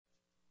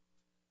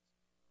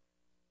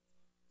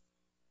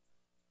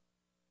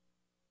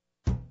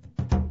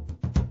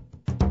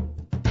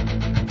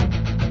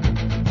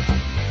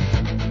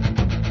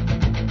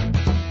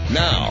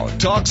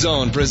Talk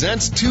Zone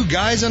presents Two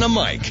Guys and a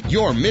Mic,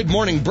 your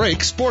mid-morning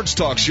break sports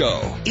talk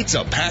show. It's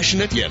a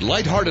passionate yet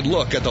lighthearted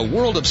look at the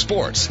world of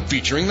sports,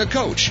 featuring the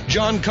coach,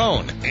 John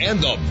Cohn,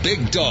 and the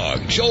big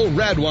dog, Joel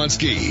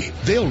Radwanski.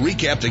 They'll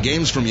recap the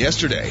games from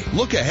yesterday,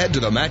 look ahead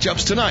to the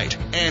matchups tonight,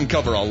 and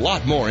cover a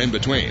lot more in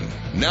between.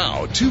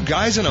 Now, Two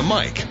Guys and a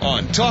Mic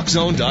on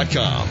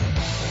TalkZone.com.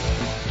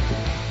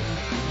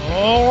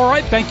 All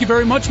right, thank you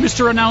very much,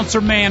 Mr. Announcer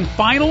Man.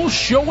 Final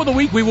show of the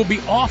week. We will be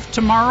off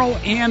tomorrow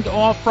and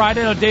off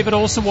Friday. Now, David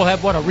Olson will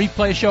have, a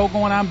replay show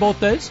going on both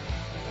days?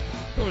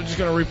 We're just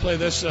going to replay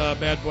this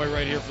bad boy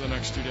right here for the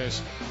next 2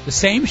 days. The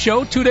same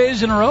show 2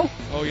 days in a row?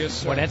 Oh, yes,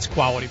 sir. Well, that's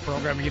quality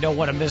programming. You don't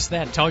want to miss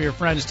that. Tell your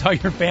friends, tell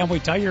your family,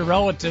 tell your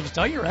relatives,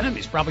 tell your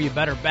enemies. Probably a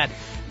better bet.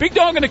 Big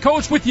Dog and the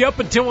Coach with you up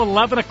until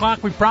 11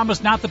 o'clock. We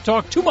promise not to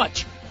talk too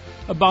much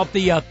about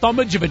the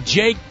thumbage of a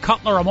Jay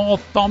Cutler. I'm all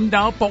thumbed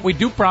out, but we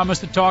do promise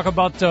to talk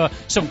about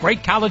some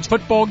great college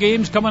football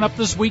games coming up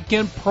this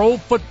weekend, pro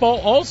football.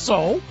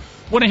 Also,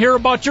 want to hear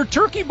about your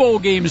Turkey Bowl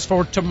games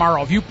for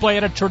tomorrow. If you play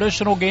at a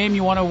traditional game,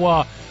 you want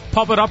to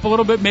pump it up a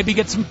little bit, maybe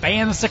get some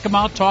fans to come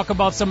out, talk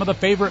about some of the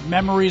favorite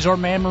memories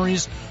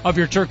of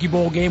your Turkey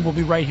Bowl game. We'll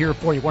be right here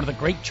for you. One of the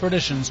great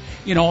traditions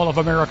in all of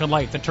American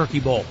life, the Turkey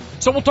Bowl.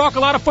 So we'll talk a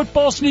lot of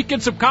football, sneak in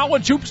some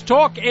college hoops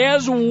talk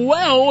as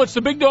well. It's the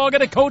Big Dog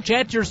and a Coach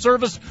at your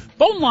service.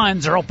 Phone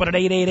lines are open at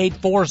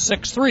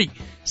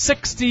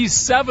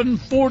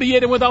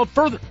 888-463-6748. And without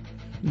further,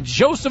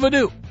 Joseph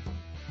Adu.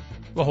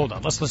 Well, hold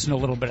on. Let's listen to a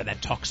little bit of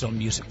that Talk Zone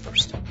music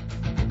first.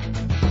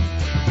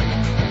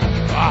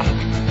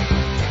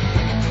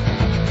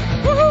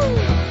 Woohoo!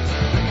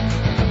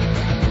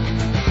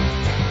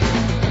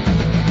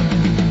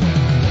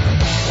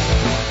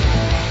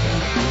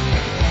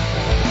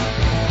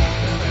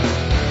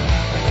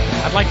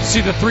 I'd like to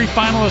see the three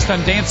finalists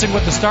on Dancing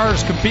with the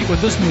Stars compete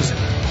with this music.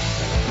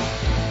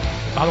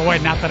 By the way,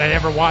 not that I'd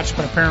ever watched,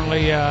 but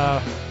apparently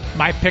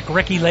my pick,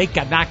 Ricky Lake,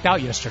 got knocked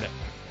out yesterday.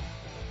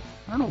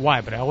 I don't know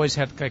why, but I always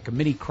had like a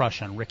mini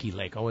crush on Ricky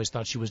Lake. I always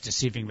thought she was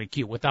deceivingly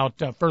cute. Without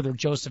further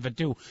Joseph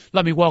ado,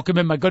 let me welcome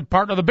in my good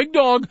partner, the Big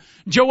Dog,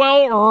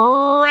 Joel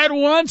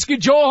Radwanski.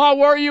 Joel,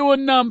 how are you?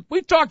 And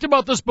we've talked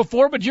about this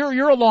before, but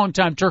you're a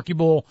long-time Turkey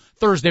Bowl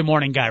Thursday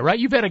morning guy, right?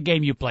 You've had a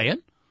game you play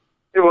in.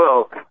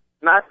 Well,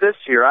 not this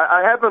year.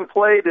 I haven't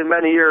played in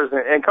many years.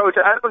 And Coach,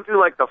 I don't do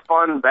like the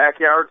fun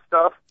backyard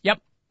stuff. Yep.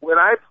 When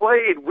I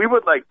played, we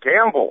would like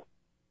gamble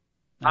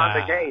on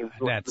the games.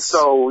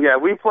 So, yeah,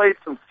 we played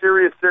some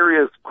serious,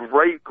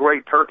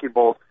 great Turkey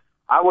Bowls.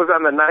 I was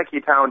on the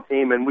Nike Town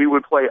team, and we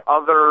would play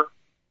other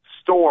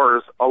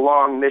stores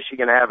along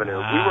Michigan Avenue.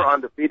 We were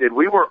undefeated.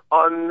 We were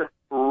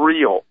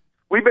unreal.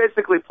 We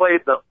basically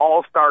played the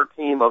all-star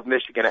team of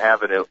Michigan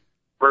Avenue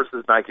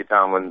versus Nike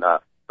Town when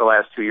the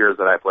last 2 years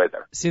that I played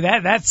there. See,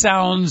 that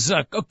sounds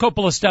a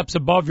couple of steps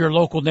above your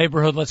local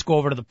neighborhood. Let's go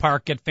over to the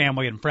park, get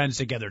family and friends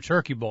together,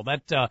 Turkey Bowl.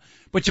 But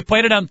you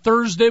played it on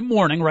Thursday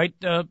morning, right?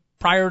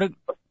 Prior to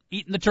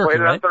eating the turkey,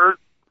 right? Played it on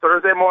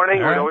Thursday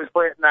morning. We'd always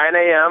play at 9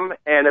 a.m.,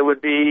 and it would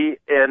be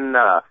in,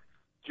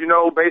 do you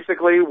know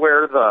basically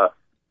where the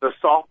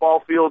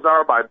softball fields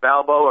are by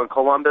Balboa and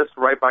Columbus,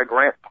 right by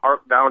Grant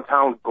Park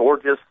downtown?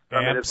 Gorgeous. I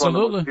mean, it's one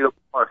of the most beautiful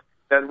parks.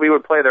 And we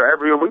would play there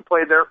every year. We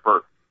played there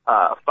for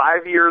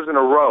 5 years in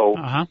a row,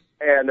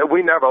 and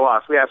we never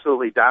lost. We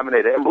absolutely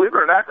dominated. And believe it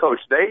or not,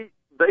 Coach, they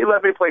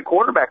let me play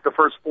quarterback the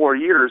first 4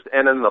 years,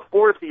 and in the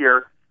fourth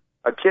year,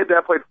 a kid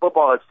that played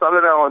football at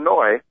Southern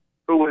Illinois,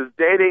 who was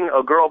dating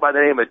a girl by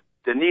the name of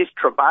Denise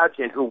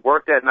Trebajian, who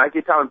worked at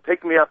Nike Town,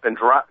 picked me up and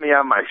dropped me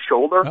on my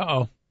shoulder.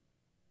 Uh-oh.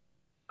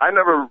 I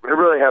never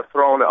really have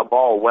thrown a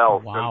ball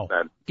well since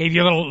then. Gave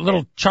you a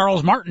little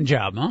Charles Martin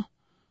job, huh?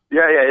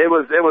 Yeah, it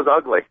was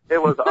ugly.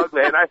 It was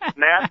ugly, and I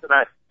snapped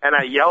and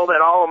I yelled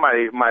at all of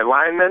my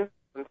linemen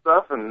and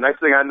stuff. And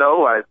next thing I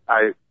know, I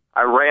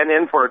ran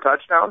in for a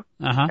touchdown,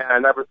 and I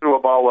never threw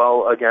a ball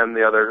well again.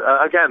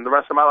 The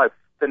rest of my life.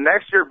 The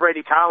next year,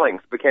 Brady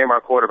Collins became our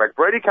quarterback.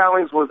 Brady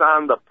Collins was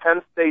on the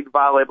Penn State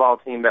volleyball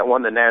team that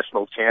won the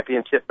national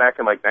championship back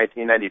in like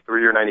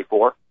 1993 or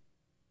 94.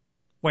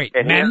 Wait,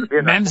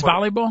 men's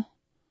volleyball?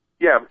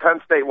 Yeah,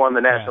 Penn State won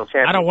the national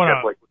championship.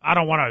 I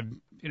don't want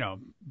to,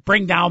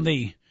 bring down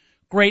the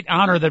great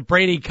honor that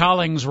Brady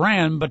Collins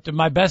ran, but to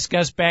my best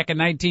guess, back in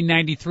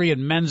 1993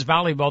 in men's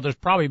volleyball, there's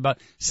probably about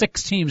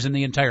 6 teams in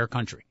the entire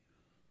country.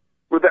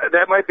 Well,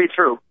 that might be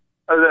true.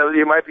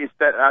 You might be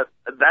that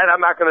I'm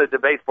not going to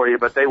debate for you,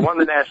 but they won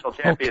the national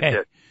championship.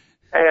 Okay.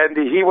 And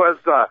he was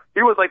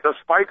like the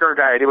spiker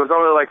guy. He was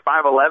only like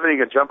 5'11". He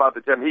could jump out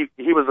the gym.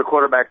 He was the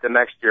quarterback the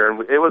next year, and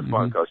it was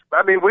fun, Coach.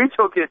 I mean, we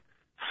took it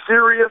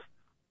serious.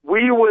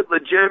 We would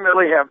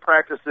legitimately have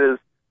practices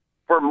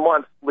for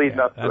months leading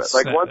up to it.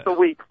 Like once a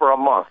week for a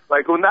month.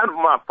 Like not a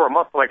month, for a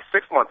month, for like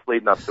 6 months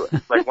leading up to it.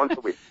 Like once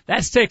a week.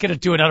 That's taking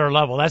it to another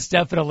level. That's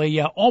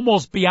definitely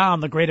almost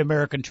beyond the great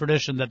American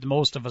tradition that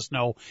most of us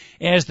know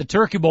as the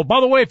Turkey Bowl.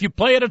 By the way, if you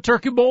play at a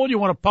Turkey Bowl and you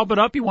want to pub it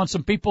up, you want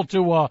some people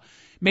to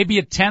maybe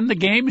attend the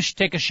game, you should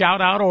take a shout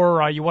out,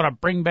 or you want to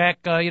bring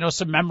back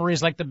some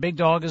memories like the Big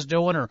Dog is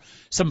doing, or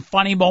some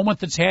funny moment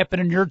that's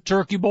happened in your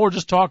Turkey Bowl, or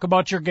just talk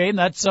about your game.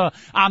 That's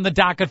on the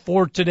docket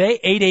for today.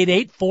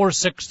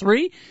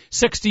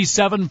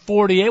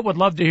 888-463-6748. Would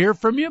love to hear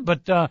from you.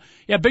 But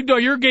Big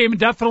Dog, your game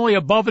definitely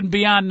above and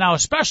beyond now,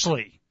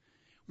 especially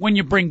when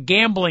you bring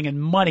gambling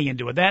and money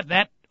into it.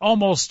 That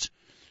almost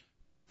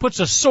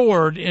puts a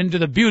sword into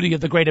the beauty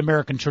of the great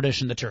American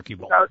tradition, the Turkey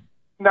Bowl.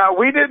 Now,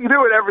 we didn't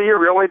do it every year.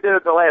 We only did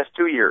it the last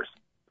 2 years.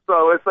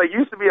 So it's like,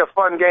 used to be a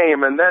fun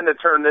game, and then it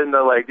turned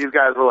into like, these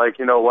guys were like,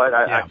 you know what,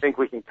 I think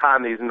we can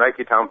con these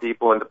Nike Town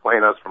people into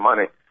playing us for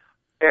money.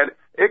 And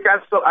it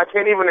got so, I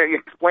can't even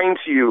explain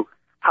to you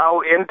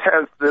how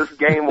intense this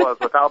game was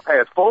without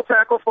pads. Full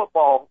tackle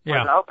football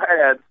without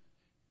pads.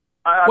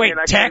 I mean,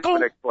 I tackle?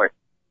 Can't even explain.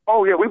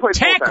 Oh, yeah, we played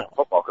full tackle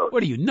football, Coach.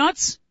 What are you,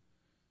 nuts?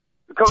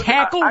 Coach,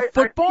 tackle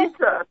football?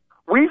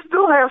 We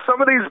still have some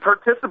of these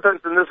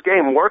participants in this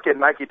game work at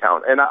Nike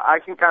Town, and I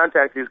can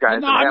contact these guys.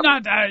 No, I'm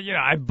not.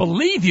 I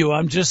believe you.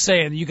 I'm just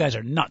saying you guys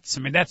are nuts.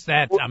 I mean, that's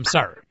that. I'm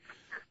sorry.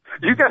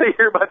 You got to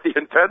hear about the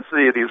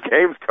intensity of these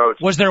games, Coach.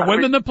 Was there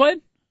women that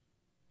played?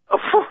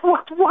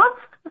 What?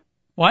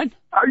 What?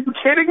 Are you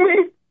kidding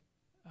me?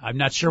 I'm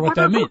not sure what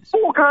that means.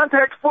 Full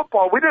contact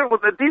football. We didn't.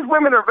 These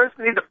women are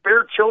eventually need to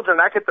bear children,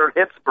 not get their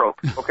hips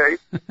broke. Okay.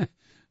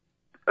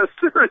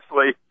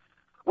 Seriously.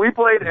 We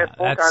played at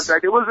full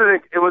contact. It was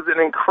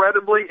an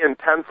incredibly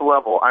intense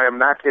level. I am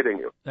not kidding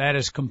you. That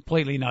is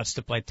completely nuts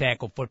to play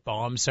tackle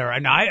football. I'm sorry.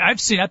 No, I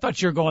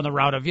thought you were going the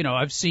route of,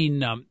 I've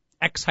seen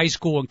ex-high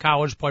school and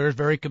college players,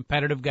 very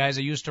competitive guys.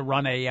 I used to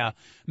run a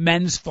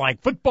men's flag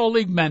football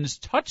league, men's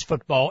touch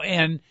football,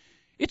 and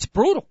it's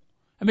brutal.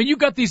 I mean, you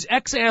got these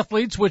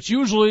ex-athletes, which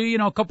usually,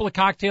 a couple of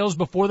cocktails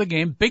before the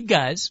game, big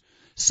guys,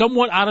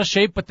 somewhat out of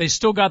shape, but they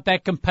still got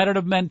that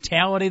competitive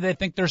mentality. They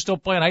think they're still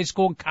playing high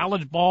school and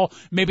college ball.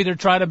 Maybe they're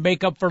trying to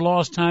make up for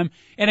lost time.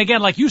 And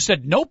again, like you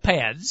said, no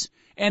pads,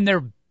 and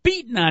they're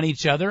beating on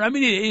each other. I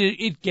mean,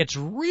 it gets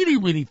really,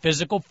 really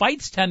physical.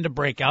 Fights tend to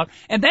break out,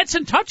 and that's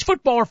in touch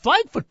football or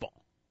flag football.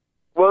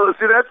 Well,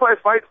 see, that's why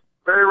fights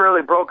very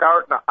rarely broke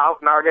out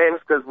in our games,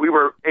 because we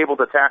were able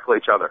to tackle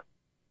each other.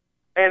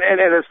 And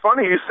it's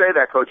funny you say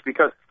that, Coach,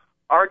 because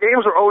our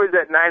games are always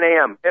at 9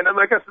 a.m. And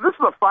like I said, this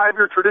is a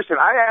 5-year tradition.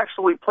 I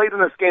actually played in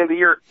this game the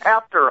year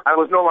after I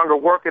was no longer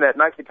working at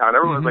Nike Town.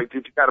 Everyone was like,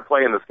 dude, you got to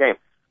play in this game.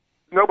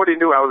 Nobody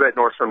knew I was at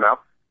Nordstrom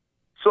now.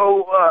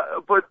 So,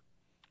 but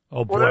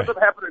what ends up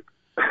happening?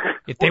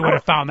 If they would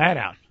have found that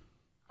out.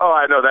 Oh,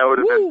 I know. That would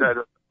have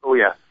been, oh,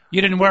 yeah.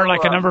 You didn't wear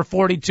like a number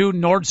 42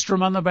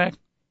 Nordstrom on the back?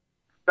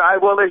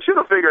 Well, they should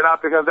have figured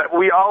out, because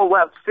we all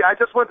left. See, I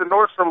just went to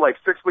Nordstrom like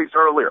 6 weeks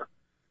earlier.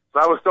 So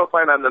I was still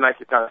playing on the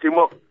Nike Town team.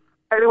 Well,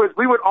 anyways,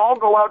 we would all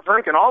go out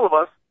drinking, all of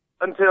us,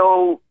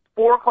 until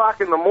 4 o'clock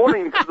in the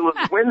morning, because it was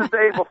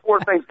Wednesday before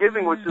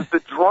Thanksgiving, which is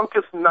the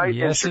drunkest night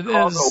in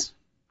Chicago. It is.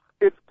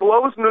 It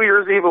blows New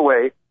Year's Eve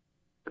away.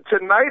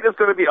 Tonight is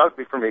going to be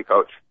ugly for me,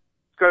 Coach.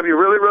 It's going to be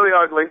really, really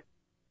ugly.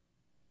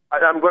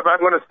 I'm going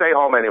to stay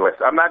home anyways.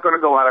 I'm not going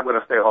to go out. I'm going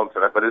to stay home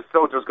tonight, but it's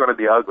still just going to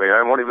be ugly.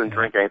 I won't even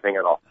drink anything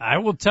at all. I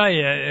will tell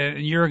you,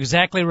 you're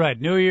exactly right.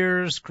 New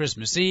Year's,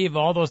 Christmas Eve,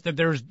 all those,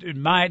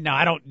 now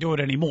I don't do it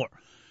anymore.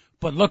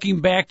 But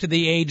looking back to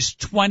the age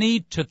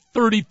 20 to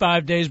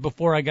 35 days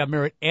before I got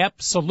married,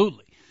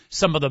 absolutely.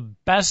 Some of the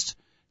best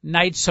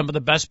nights, some of the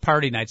best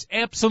party nights.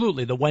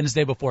 Absolutely. The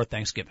Wednesday before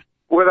Thanksgiving.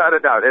 Without a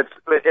doubt. It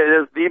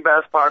is the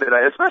best party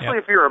night, especially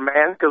if you're a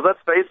man, because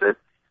let's face it,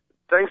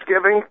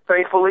 Thanksgiving,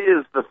 thankfully,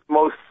 is the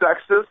most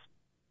sexist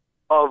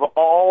of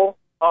all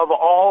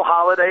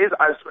holidays.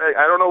 I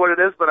don't know what it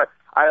is, but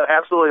I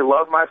absolutely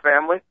love my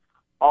family.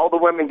 All the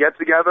women get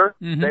together.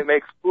 Mm-hmm. They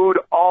make food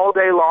all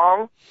day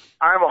long.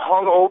 I'm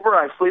hungover.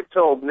 I sleep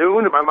till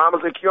noon. And my mom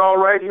was like, "You all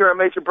right? Here, I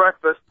made you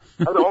breakfast."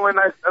 The only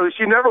nice.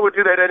 She never would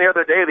do that any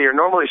other day of the year.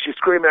 Normally, she's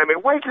screaming at me,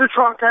 "Wake your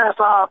drunk ass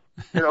up!"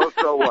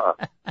 So.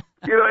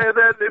 And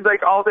then,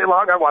 like, all day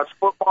long, I watch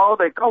football.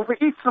 They go,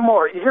 reheat some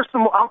more. Here's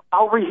some more.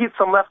 I'll reheat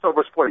some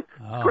leftovers for you.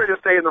 Oh.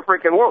 Greatest day in the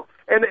freaking world.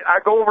 And I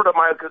go over to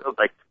my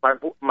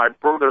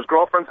brother's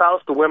girlfriend's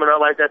house. The women are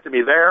like that to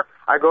me there.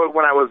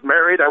 When I was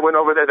married, I went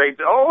over there. They,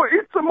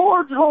 eat some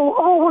more, Joel.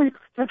 Oh, you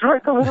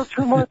drank a little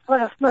too much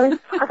last night.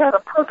 I got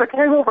a perfect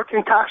hangover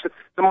concoction.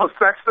 The most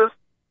sexist.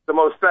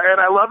 And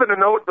I love it. And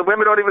the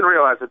women don't even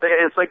realize it.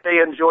 It's like they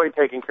enjoy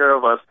taking care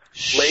of us.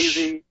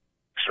 Lazy.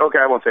 Okay,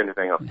 I won't say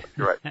anything else.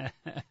 You're right.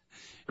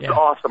 It's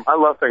awesome. I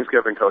love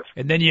Thanksgiving, Coach.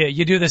 And then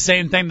you do the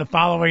same thing the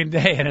following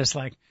day, and it's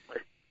like,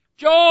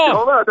 Joel!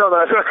 Hold on.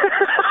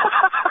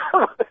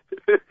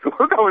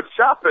 We're going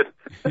shopping.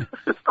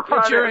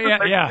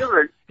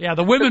 Yeah,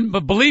 the women,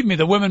 but believe me,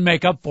 the women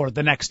make up for it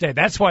the next day.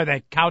 That's why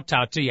they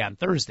kowtow to you on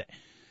Thursday.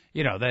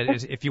 That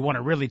is, if you want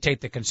to really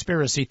take the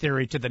conspiracy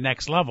theory to the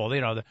next level,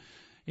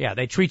 Yeah,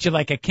 they treat you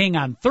like a king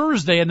on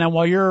Thursday, and then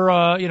while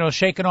you're,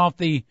 shaking off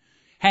the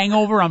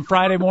hangover on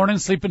Friday morning,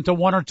 sleeping till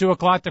 1 or 2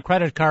 o'clock, the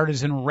credit card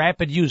is in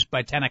rapid use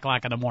by 10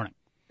 o'clock in the morning.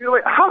 You're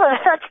like, how the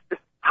heck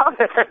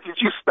did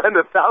you spend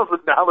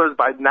 $1,000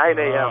 by 9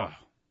 a.m.?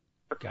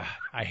 God,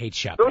 I hate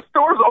shopping. Those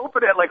stores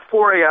open at like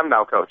 4 a.m.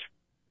 now, Coach.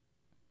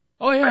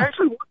 Oh, yeah.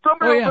 Actually, some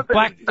are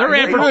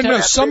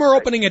open some are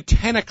opening at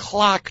 10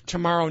 o'clock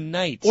tomorrow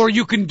night. Or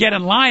you can get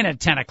in line at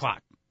 10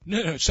 o'clock.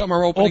 No, some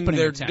are opening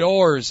their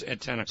doors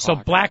at 10 o'clock. So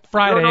Black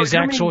Friday is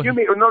actually...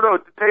 David,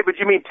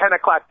 you mean 10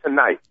 o'clock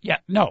tonight? Yeah,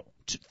 no,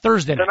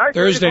 Thursday night.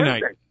 Thursday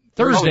night,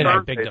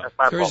 Big Dog.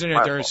 Thursday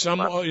night. There are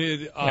some,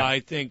 I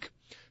think,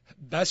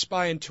 Best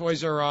Buy and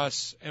Toys R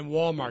Us and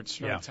Walmart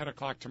start at 10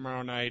 o'clock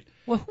tomorrow night.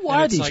 Well, who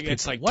are these people?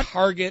 It's like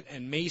Target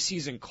and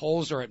Macy's and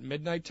Kohl's are at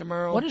midnight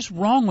tomorrow. What is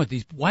wrong with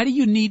these? Why do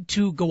you need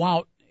to go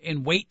out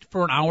and wait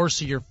for an hour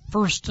so you're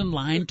first in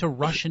line to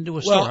rush into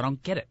a store? I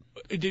don't get it.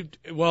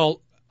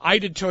 I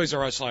did Toys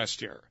R Us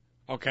last year.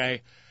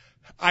 Okay,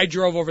 I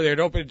drove over there. It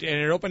opened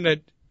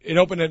at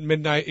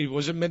midnight. It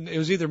was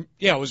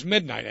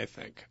midnight. I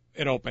think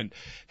it opened,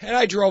 and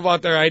I drove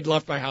out there. I'd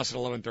left my house at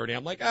 11:30.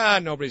 I'm like,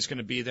 nobody's going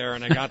to be there,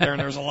 and I got there, and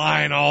there was a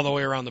line all the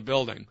way around the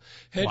building.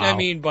 Wow. I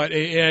mean, but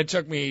it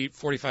took me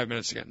 45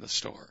 minutes to get in the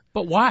store.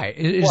 But why?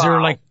 Is there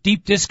like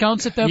deep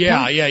discounts at that point?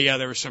 Yeah.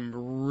 There were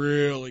some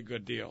really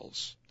good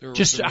deals.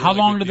 Just how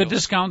long do the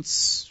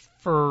discounts?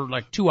 For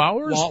like 2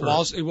 hours?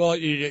 While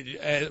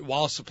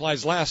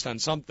supplies last on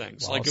some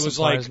things.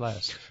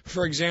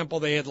 For example,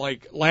 they had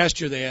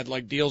last year they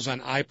had deals on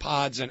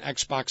iPods and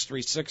Xbox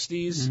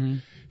 360s. Mm-hmm.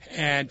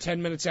 And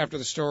 10 minutes after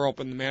the store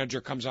opened, the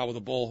manager comes out with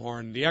a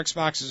bullhorn. The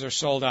Xboxes are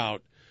sold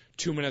out.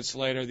 2 minutes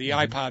later, the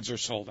iPods are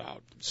sold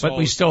out. So, but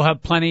we still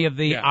have plenty of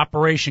the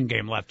Operation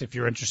game left if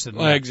you're interested in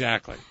that.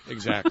 Exactly.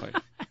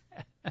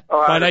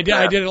 But I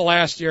did it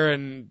last year,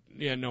 and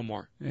no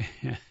more.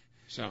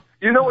 So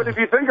you know what? If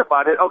you think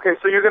about it, okay,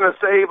 so you're going to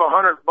save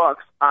 $100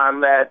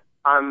 on that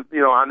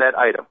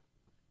item.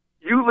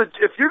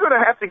 If you're going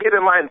to have to get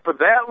in line for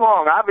that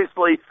long,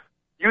 obviously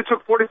you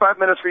took 45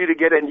 minutes for you to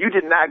get in. You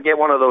did not get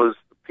one of those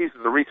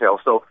pieces of retail.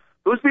 So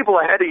those people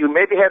ahead of you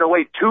maybe had to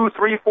wait 2,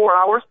 3, 4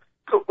 hours.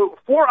 So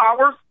 4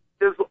 hours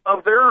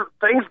of their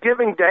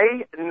Thanksgiving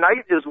Day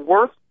night is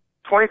worth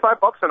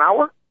 $25 an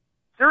hour.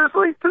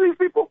 Seriously, to these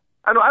people?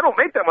 I know I don't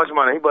make that much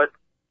money, but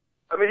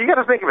I mean you got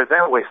to think of it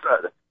that way,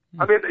 son.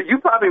 I mean, you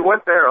probably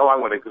went there, I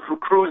want to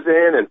cruise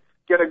in and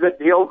get a good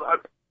deal.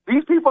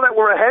 These people that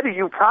were ahead of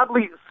you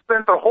probably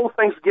spent their whole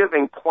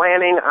Thanksgiving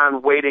planning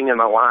on waiting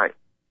in a line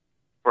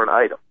for an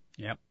item.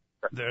 Yep.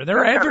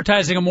 They're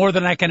advertising them more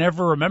than I can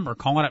ever remember,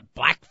 calling it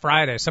Black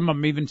Friday. Some of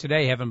them even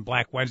today having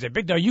Black Wednesday.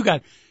 Big Dog, you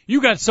got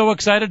so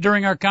excited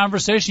during our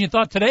conversation you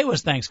thought today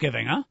was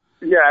Thanksgiving, huh?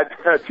 Yeah,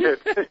 I did.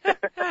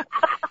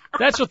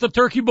 That's what the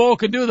turkey bowl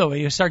can do, though.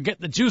 You start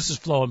getting the juices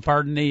flowing,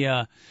 pardon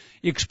the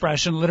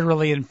expression,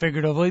 literally and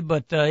figuratively.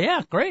 But,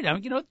 great. I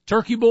mean,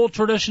 turkey bowl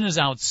tradition is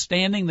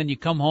outstanding. Then you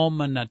come home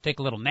and take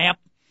a little nap,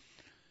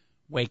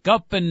 wake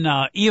up and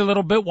eat a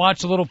little bit,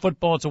 watch a little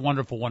football. It's a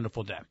wonderful,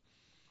 wonderful day.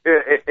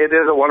 It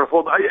is a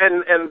wonderful,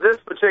 and this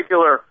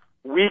particular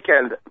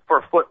weekend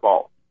for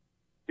football,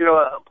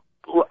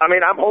 I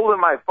mean, I'm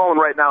holding my phone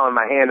right now in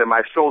my hand, and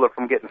my shoulder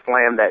from getting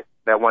slammed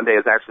that one day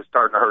is actually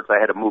starting to hurt, so I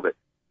had to move it.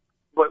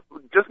 But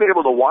just being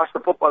able to watch the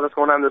football that's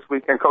going on this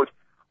weekend, Coach,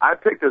 I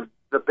picked the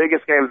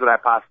biggest games that I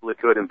possibly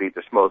could and beat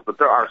the Schmoes, but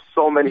there are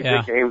so many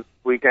big games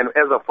this weekend.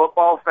 As a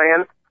football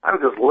fan, I'm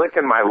just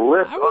licking my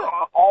lips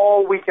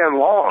all weekend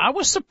long. I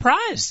was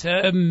surprised.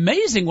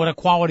 Amazing what a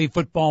quality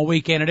football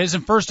weekend it is.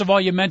 And first of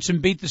all, you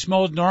mentioned beat the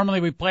Schmoes.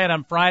 Normally we play it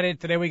on Friday.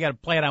 Today we got to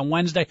play it on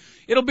Wednesday.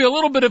 It'll be a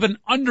little bit of an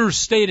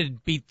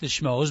understated beat the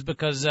Schmoes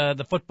because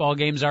the football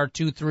games are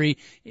 2, 3,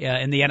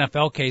 in the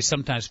NFL case,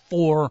 sometimes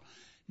 4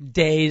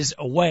 days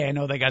away. I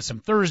know they got some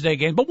Thursday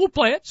games, but we'll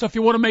play it. So if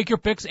you want to make your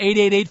picks,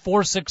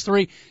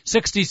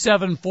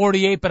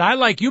 888-463-6748. But I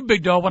like you,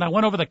 Big Dog, when I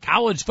went over the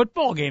college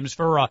football games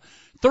for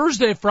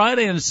Thursday,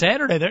 Friday, and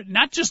Saturday. They're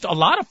not just a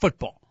lot of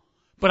football,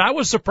 but I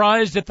was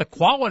surprised at the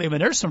quality. I mean,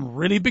 there's some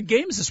really big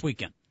games this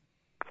weekend.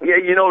 Yeah,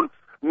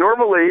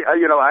 normally,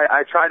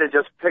 I try to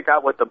just pick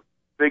out what the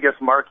biggest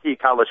marquee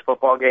college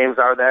football games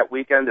are that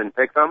weekend and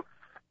pick them.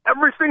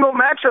 Every single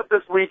matchup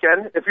this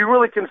weekend, if you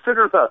really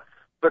consider the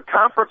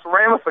conference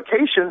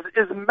ramifications,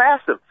 is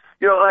massive.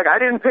 I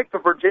didn't pick the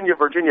Virginia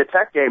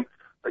Tech game.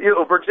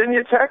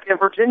 Virginia Tech and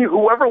Virginia,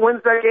 whoever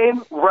wins that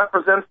game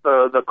represents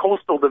the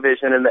Coastal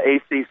Division in the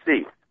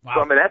ACC. Wow.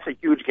 So, I mean, that's a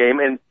huge game.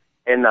 And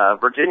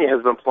Virginia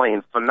has been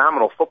playing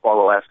phenomenal football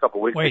the last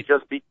couple of weeks. Wait. They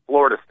just beat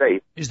Florida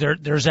State.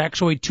 There's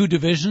actually 2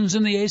 divisions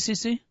in the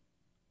ACC?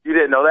 You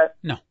didn't know that?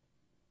 No.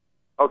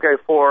 Okay,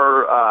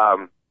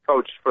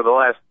 Coach, for the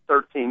last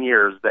 13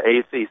 years, the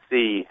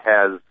ACC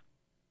has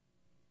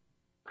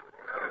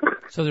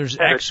so there's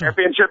a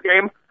championship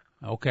game.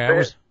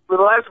 Okay. For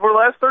the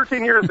last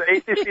 13 years, the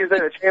ACC has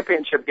had a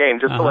championship game,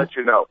 just to let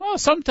you know. Well,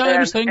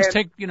 sometimes things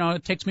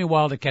it takes me a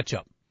while to catch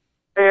up.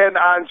 And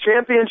on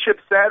Championship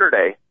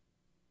Saturday,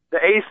 the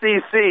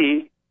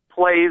ACC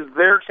plays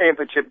their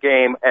championship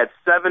game at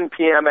 7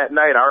 p.m. at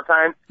night, our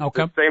time.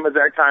 Okay. The same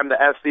exact time the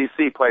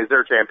SEC plays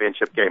their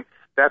championship game.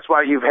 That's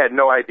why you've had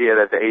no idea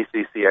that the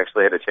ACC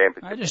actually had a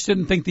championship. I just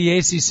didn't think the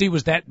ACC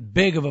was that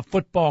big of a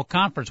football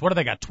conference. What do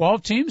they got,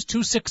 12 teams, 2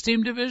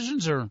 6-team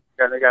divisions? Or?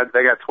 Yeah, they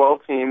got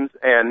 12 teams,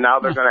 and now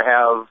they're going to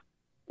have,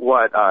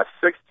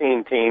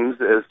 16 teams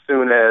as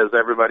soon as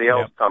everybody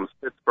else comes,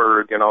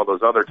 Pittsburgh and all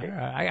those other teams.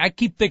 I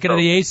keep thinking of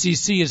the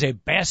ACC as a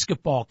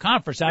basketball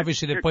conference.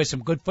 Obviously, they play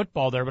some good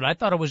football there, but I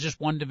thought it was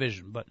just one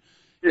division. But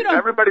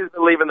everybody's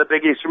been leaving the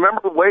Big East.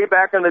 Remember way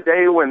back in the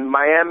day when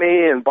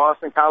Miami and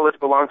Boston College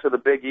belonged to the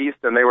Big East,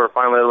 and they were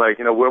finally like,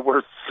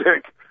 we're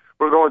sick.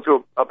 We're going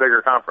to a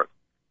bigger conference.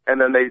 And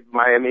then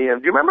Miami,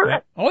 and do you remember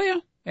that? Oh, yeah.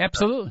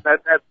 Absolutely.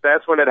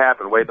 That's when it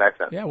happened, way back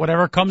then. Yeah,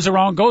 whatever comes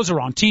around goes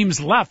around.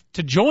 Teams left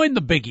to join the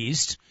Big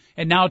East,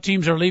 and now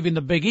teams are leaving the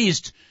Big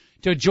East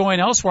to join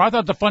elsewhere. I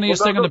thought the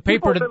funniest thing in the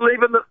paper... People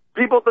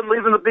have been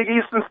leaving the Big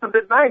East since the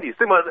mid-'90s.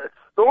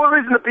 The only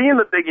reason to be in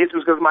the Big East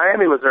was because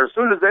Miami was there. As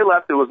soon as they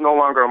left, it was no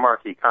longer a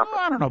marquee conference.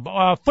 I don't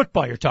know.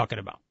 Football you're talking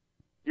about.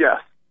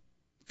 Yes.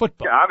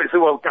 Football. Yeah,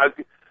 obviously, guys,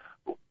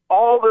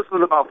 all this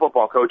was about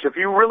football, Coach. If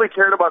you really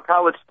cared about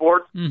college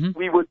sports,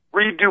 we would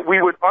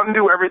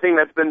undo everything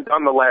that's been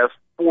done the last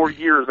 4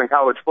 years in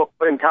college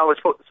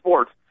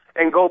sports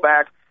and go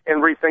back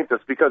and rethink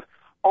this because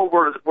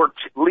we're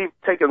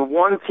taking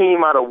one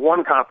team out of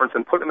one conference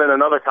and putting them in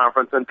another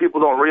conference, and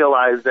people don't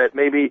realize that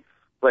maybe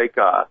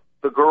the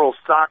girls'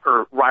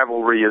 soccer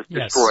rivalry is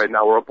destroyed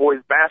now, or a boys'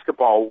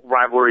 basketball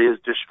rivalry is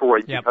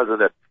destroyed because of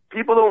this.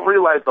 People don't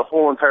realize the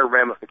whole entire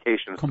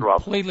ramifications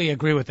throughout. Completely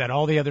agree with that.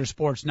 All the other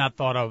sports not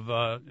thought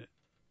of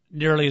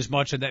nearly as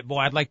much of that. Boy,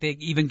 I'd like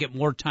to even get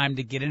more time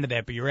to get into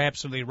that, but you're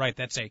absolutely right.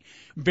 That's a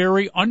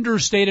very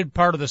understated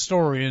part of the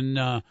story.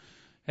 And,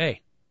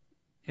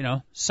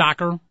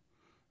 soccer,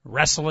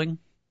 wrestling,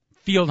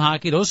 field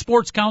hockey, those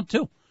sports count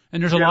too.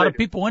 And there's a lot of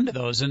people into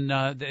those, and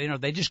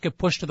they just get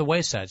pushed to the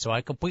wayside. So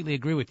I completely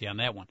agree with you on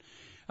that one.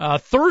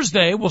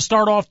 Thursday, we'll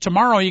start off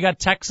tomorrow. You got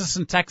Texas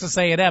and Texas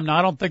A&M. Now,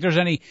 I don't think there's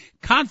any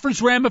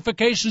conference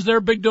ramifications there,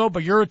 Big Dog,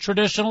 but you're a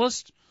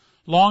traditionalist,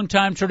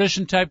 long-time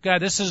tradition type guy.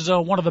 This is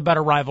one of the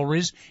better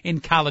rivalries in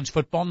college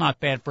football.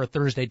 Not bad for a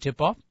Thursday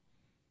tip-off.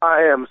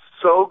 I am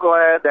so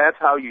glad that's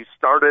how you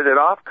started it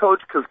off,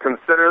 Coach, because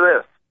consider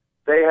this.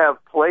 They have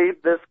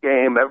played this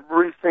game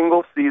every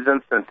single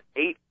season since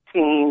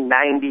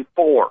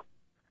 1894.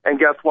 And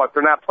guess what?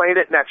 They're not playing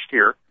it next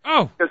year.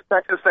 Oh. Because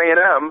Texas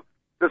A&M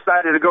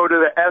decided to go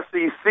to the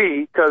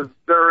SEC because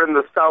they're in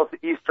the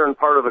southeastern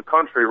part of the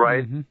country,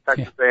 right? Mm-hmm.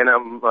 Texas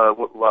A&M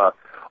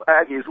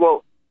Aggies.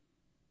 Well,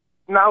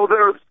 now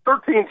there's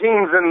 13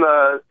 teams in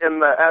the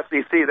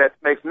SEC. That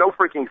makes no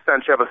freaking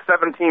sense. You have a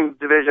 7-team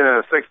division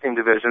and a 6-team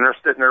division. They're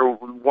sitting there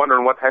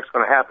wondering what the heck's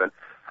going to happen.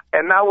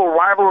 And now a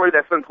rivalry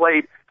that's been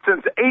played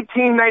since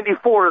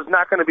 1894 is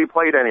not going to be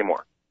played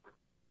anymore.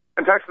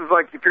 And Texas is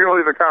like, if you're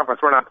going to leave the conference,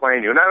 we're not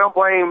playing you. And I don't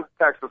blame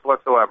Texas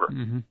whatsoever.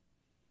 Mm-hmm.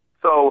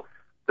 So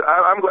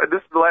I'm glad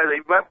this is the last.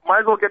 Might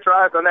as well get your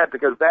eyes on that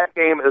because that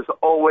game is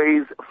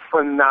always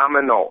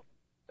phenomenal.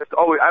 It's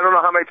always. I don't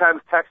know how many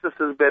times Texas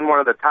has been one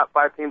of the top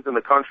 5 teams in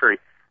the country,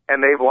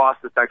 and they've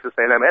lost to Texas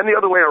A&M, and the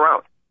other way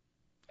around.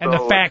 And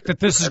the fact that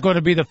this is going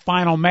to be the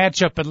final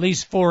matchup, at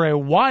least for a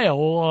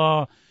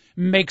while,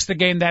 makes the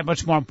game that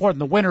much more important.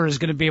 The winner is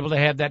going to be able to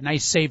have that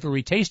nice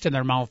savory taste in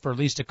their mouth for at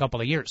least a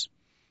couple of years.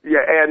 Yeah,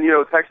 and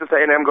Texas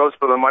A&M goes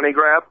for the money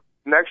grab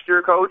next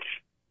year, Coach.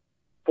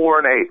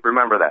 4-8.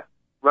 Remember that.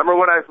 Remember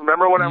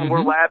when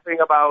we're laughing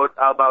about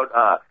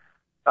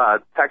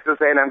Texas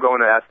A&M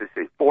going to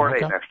SEC.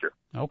 4-8 next year.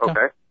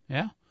 Okay.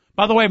 Yeah.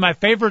 By the way, my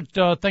favorite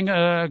thing,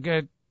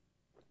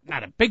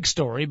 not a big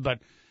story, but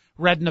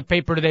read in the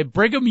paper today,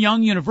 Brigham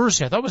Young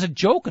University. I thought it was a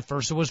joke at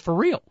first. It was for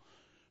real.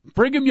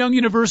 Brigham Young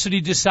University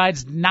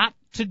decides not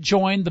to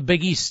join the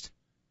Big East.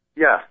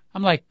 Yeah.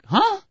 I'm like,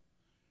 huh?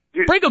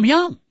 Brigham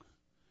Young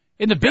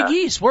in the Big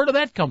East. Where did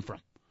that come from?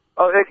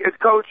 Oh,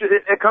 Coach,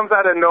 it comes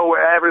out of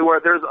nowhere everywhere.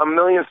 There's a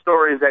million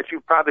stories that you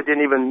probably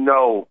didn't even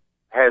know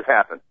has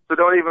happened. So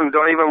don't even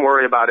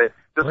worry about it.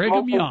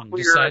 Brigham Young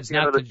decides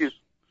not to. Isn't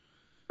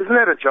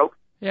that a joke?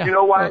 Yeah. You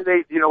know why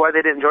they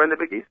didn't join the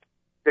Big East?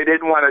 They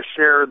didn't want to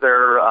share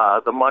their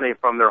the money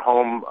from their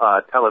home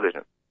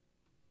television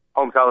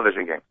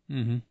game.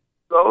 Mm-hmm.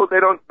 So they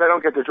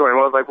don't get to join.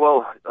 Well, I was like,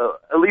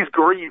 at least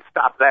greed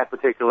stopped that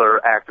particular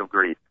act of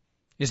greed.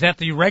 Is that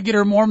the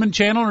regular Mormon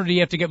channel, or do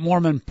you have to get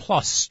Mormon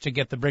Plus to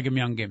get the Brigham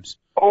Young games?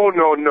 Oh,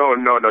 no.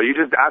 You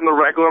just, on the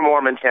regular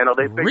Mormon channel,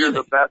 they figure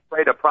the best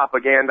way to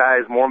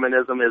propagandize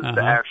Mormonism is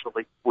to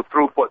actually,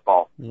 through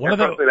football.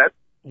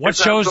 What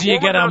shows do you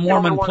get on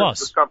Mormon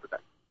Plus?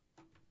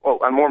 Oh,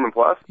 on Mormon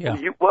Plus? Yeah.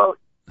 You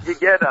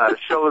get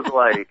shows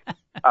like,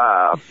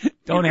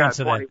 Don't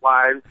answer that. 20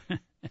 Wives,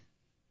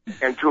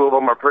 and 2 of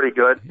them are pretty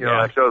good.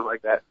 Shows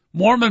like that.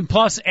 Mormon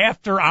Plus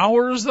After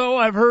Hours, though,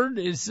 I've heard,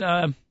 is,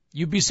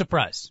 you'd be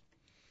surprised.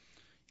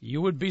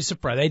 You would be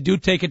surprised. They do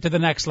take it to the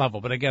next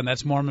level. But again,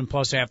 that's Mormon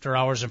Plus After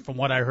Hours. And from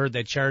what I heard,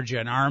 they charge you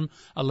an arm,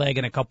 a leg,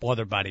 and a couple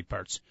other body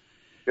parts.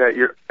 Yeah,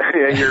 your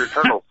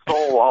eternal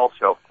soul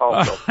also.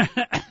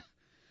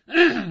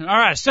 All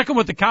right, sticking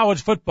with the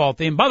college football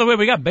theme. By the way,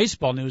 we got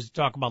baseball news to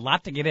talk about. A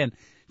lot to get in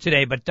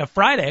today, but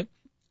Friday,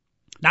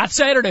 not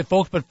Saturday,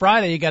 folks, but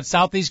Friday, you got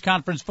Southeast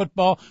Conference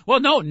football. Well,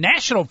 no,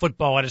 national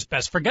football at its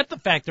best. Forget the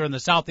fact they're in the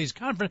Southeast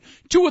Conference.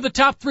 2 of the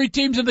top 3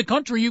 teams in the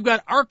country. You've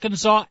got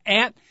Arkansas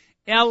at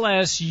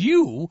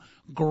LSU.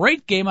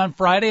 Great game on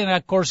Friday, and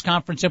of course,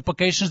 conference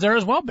implications there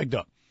as well, Big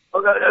Dog.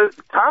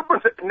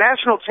 Conference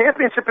national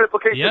championship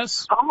implications.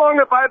 Yes. How long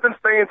have I been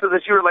saying to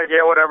this? You were like,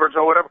 yeah, whatever,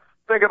 Joe, whatever.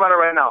 Think about it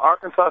right now.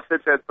 Arkansas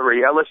sits at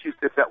 3. LSU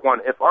sits at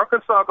 1. If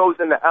Arkansas goes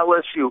into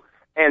LSU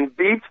and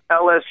beats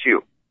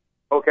LSU,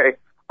 okay,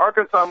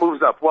 Arkansas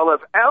moves up. Well,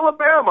 if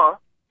Alabama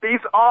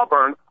beats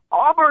Auburn,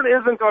 Auburn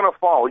isn't going to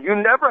fall. You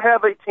never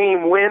have a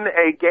team win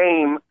a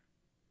game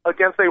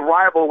against a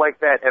rival like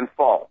that and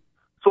fall.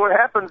 So what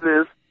happens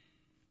is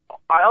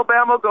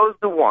Alabama goes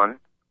to 1,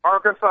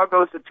 Arkansas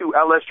goes to 2,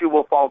 LSU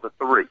will fall to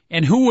 3.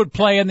 And who would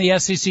play in the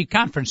SEC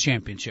Conference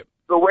Championship?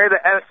 The way the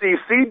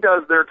SEC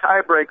does their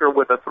tiebreaker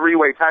with a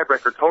 3-way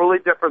tiebreaker, totally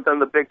different than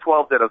the Big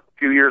 12 did a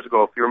few years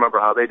ago, if you remember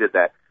how they did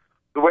that.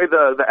 The way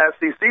the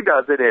SEC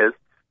does it is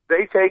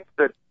they take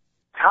the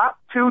top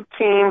 2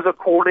 teams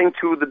according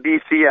to the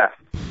BCS.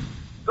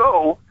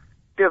 So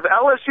if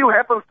LSU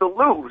happens to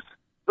lose,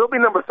 they'll be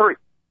number 3.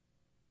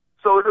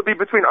 So it'll be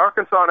between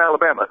Arkansas and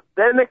Alabama.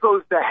 Then it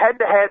goes to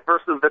head-to-head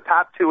versus the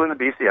top 2 in the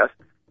BCS.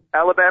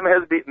 Alabama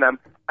has beaten them.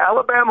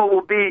 Alabama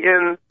will be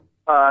in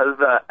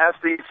the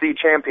SEC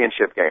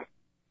championship game.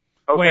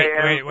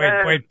 Okay,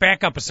 Wait.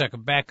 Back up a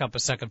second.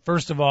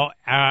 First of all,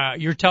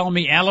 you're telling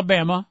me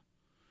Alabama,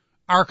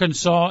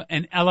 Arkansas,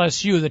 and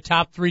LSU, the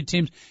top 3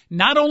 teams,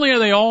 not only are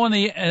they all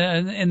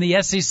in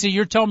the SEC,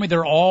 you're telling me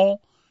they're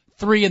all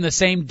 3 in the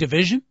same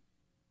division?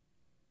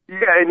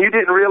 Yeah, and you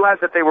didn't realize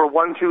that they were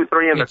 1, 2,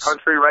 3 in the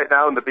country right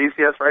now in the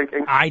BCS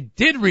ranking? I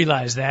did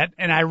realize that,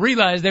 and I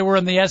realized they were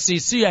in the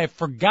SEC. I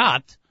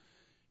forgot,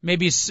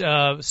 maybe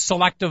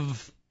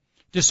selective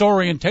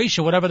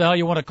disorientation, whatever the hell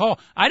you want to call it.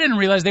 I didn't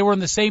realize they were in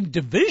the same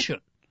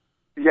division.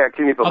 Yeah,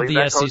 can you believe of the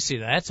that, SEC?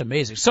 Coach? That's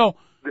amazing. So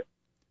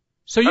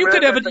you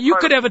could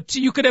have a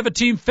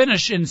team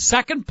finish in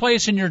second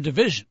place in your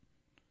division,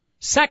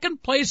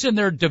 second place in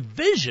their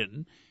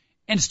division,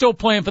 and still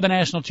playing for the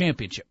national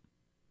championship.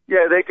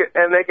 Yeah, they could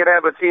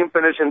have a team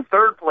finish in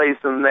 3rd place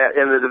in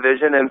the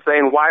division and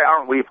saying, why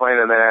aren't we playing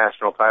in the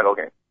national title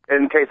game?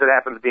 In case it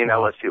happens to be in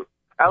LSU.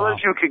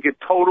 LSU could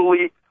get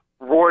totally,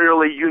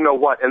 royally, you know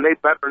what, and they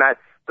better not.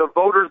 The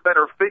voters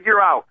better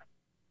figure out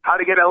how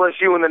to get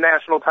LSU in the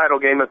national title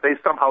game if they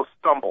somehow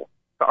stumble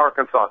to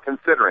Arkansas,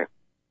 considering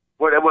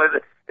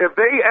if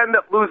they end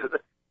up losing.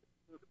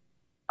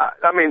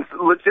 I mean,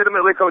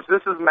 legitimately, Coach,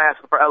 this is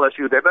massive for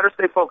LSU. They better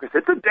stay focused.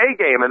 It's a day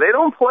game, and they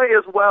don't play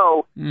as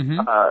well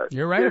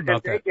You're right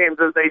about in day games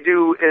as they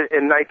do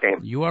in night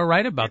games. You are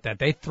right about that.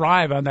 They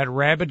thrive on that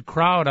rabid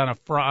crowd at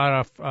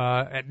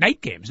night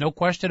games. No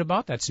question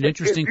about that. It's an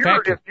interesting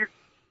factor.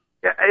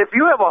 If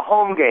you have a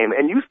home game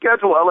and you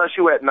schedule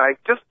LSU at night,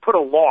 just put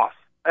a loss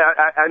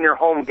on your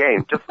home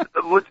game. Just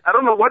I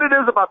don't know what it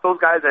is about those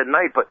guys at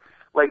night, but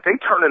like they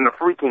turn into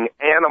freaking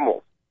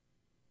animals.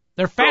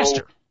 They're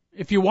faster.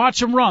 If you watch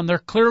them run, they're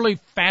clearly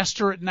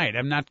faster at night.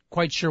 I'm not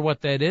quite sure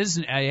what that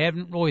is. I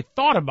haven't really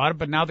thought about it,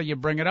 but now that you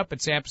bring it up,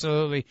 it's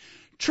absolutely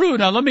true.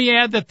 Now, let me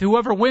add that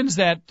whoever wins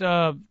that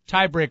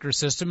tiebreaker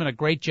system, and a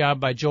great job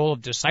by Joel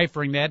of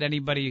deciphering that,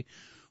 anybody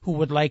who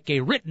would like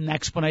a written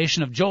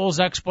explanation of Joel's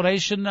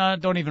explanation,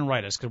 don't even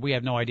write us, because we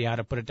have no idea how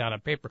to put it down on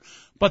paper.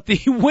 But the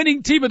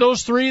winning team of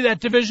those 3, that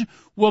division,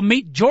 will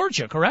meet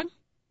Georgia, correct?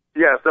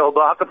 Yes, they'll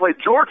have to play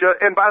Georgia.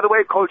 And by the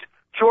way, Coach,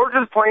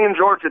 Georgia's playing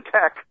Georgia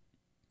Tech.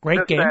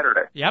 Great game.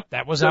 Saturday. Yep,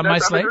 that was on my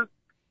slate.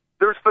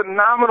 There's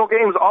phenomenal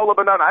games all up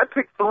and down. I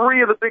picked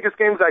 3 of the biggest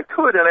games I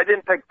could, and I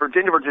didn't pick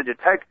Virginia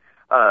Tech,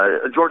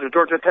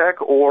 Georgia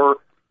Tech, or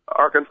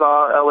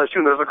Arkansas, LSU.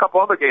 And there's a couple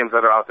other games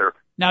that are out there.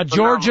 Now,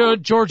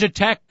 Georgia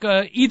Tech,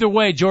 either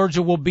way,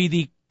 Georgia will be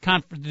the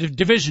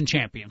division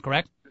champion,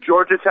 correct?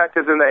 Georgia Tech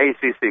is in the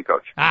ACC,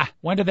 Coach.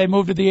 When did they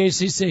move to the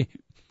ACC?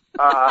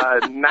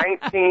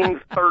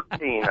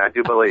 1913, I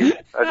do believe.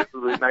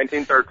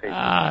 1913.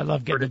 I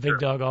love getting the Big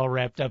Dog all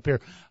wrapped up here.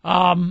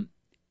 And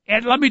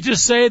let me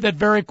just say that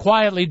very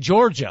quietly,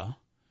 Georgia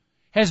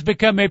has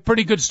become a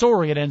pretty good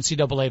story at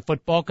NCAA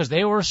football because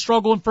they were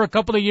struggling for a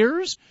couple of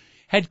years.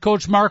 Head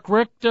coach Mark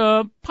Richt,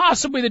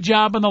 possibly the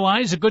job on the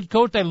line. He's a good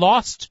coach. They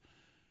lost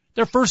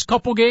their first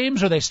couple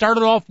games, or they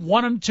started off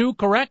 1-2,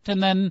 correct,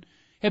 and then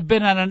have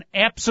been on an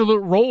absolute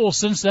roll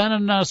since then,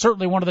 and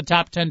certainly one of the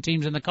top 10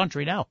 teams in the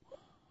country now.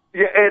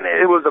 Yeah, and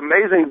it was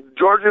amazing.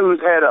 Georgia, who's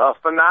had a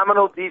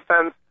phenomenal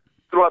defense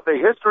throughout the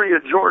history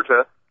of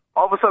Georgia,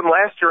 all of a sudden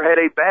last year had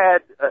a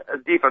bad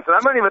defense. And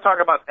I'm not even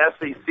talking about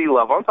SEC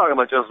level. I'm talking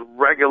about just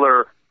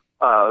regular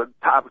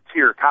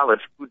top-tier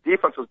college.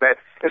 Defense was bad.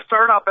 It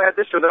started out bad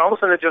this year, then all of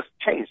a sudden it just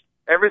changed.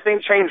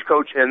 Everything changed,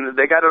 Coach, and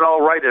they got it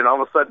all right, and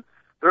all of a sudden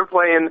they're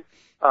playing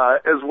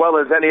as well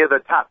as any of the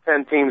top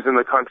 10 teams in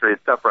the country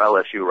except for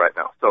LSU right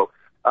now. So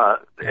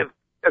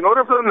in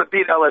order for them to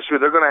beat LSU,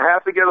 they're going to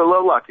have to get a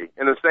little lucky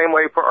in the same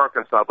way for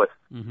Arkansas. But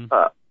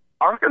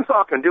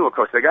Arkansas can do it,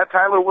 Coach. They got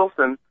Tyler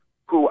Wilson,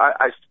 who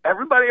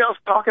everybody else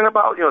talking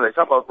about. You know, they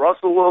talk about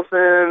Russell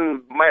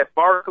Wilson, Matt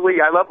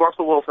Barkley. I love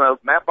Russell Wilson.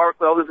 Matt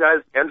Barkley, all these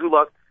guys, Andrew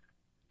Luck.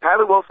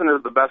 Tyler Wilson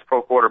is the best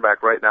pro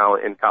quarterback right now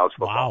in college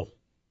football. Wow.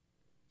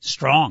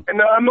 Strong.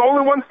 And I'm the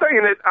only one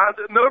saying it.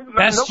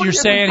 Best, you're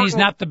saying he's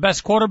not the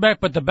best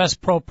quarterback, but the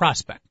best pro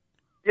prospect.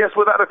 Yes,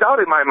 without a doubt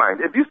in my mind.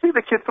 If you see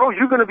the kid throw,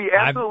 you're going to be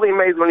absolutely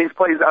amazed when he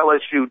plays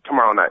LSU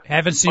tomorrow night.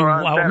 Haven't seen.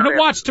 I'm going to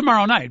watch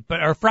tomorrow night,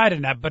 or Friday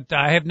night, but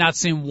I have not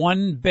seen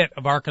one bit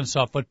of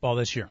Arkansas football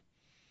this year.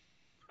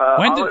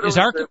 When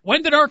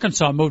did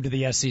Arkansas move to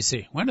the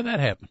SEC? When did that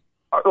happen?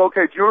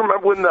 Okay, do you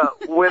remember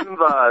when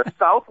the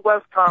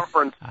Southwest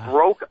Conference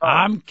broke up?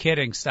 I'm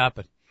kidding. Stop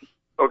it.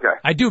 Okay.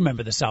 I do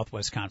remember the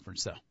Southwest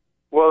Conference, though.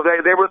 Well,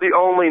 they were the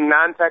only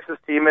non-Texas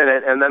team in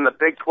it, and then the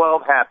Big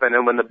 12 happened,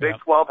 and when the Big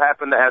 12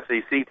 happened, the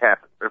SEC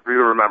happened, if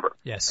you remember.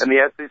 Yes. And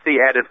the SEC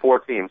added 4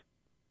 teams.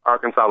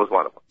 Arkansas was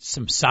one of them.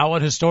 Some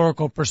solid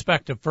historical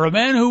perspective for a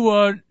man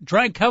who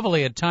drank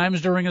heavily at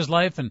times during his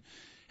life and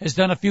has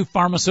done a few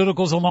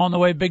pharmaceuticals along the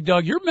way. Big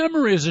Dog, your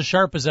memory is as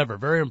sharp as ever.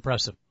 Very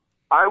impressive.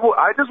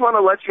 I just want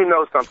to let you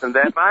know something.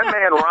 That my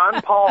man Ron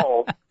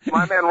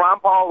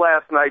Paul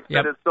last night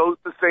said it so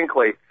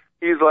succinctly.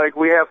 He's like,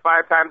 we have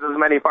 5 times as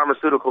many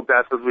pharmaceutical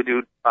deaths as we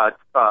do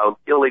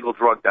illegal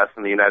drug deaths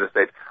in the United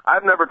States.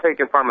 I've never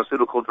taken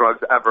pharmaceutical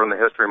drugs ever in the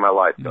history of my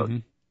life,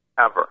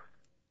 ever.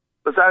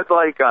 Besides,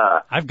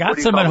 I've got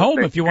some at home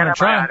if you want to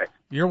try.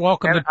 You're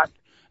welcome to.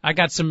 I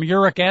got some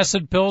uric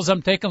acid pills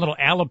I'm taking, a little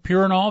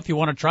allopurinol. If you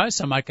want to try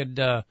some, I could.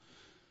 You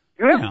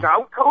have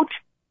gout, Coach?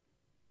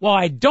 Well,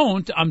 I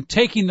don't. I'm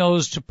taking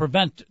those to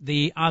prevent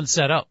the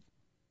onset of.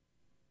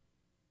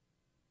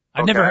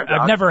 I've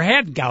never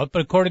had gout,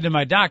 but according to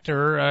my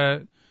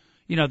doctor,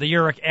 the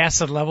uric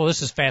acid level,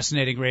 this is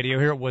fascinating radio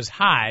here, it was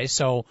high.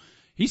 So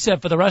he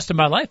said for the rest of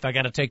my life, I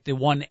got to take the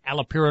 1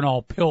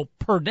 allopurinol pill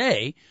per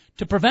day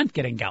to prevent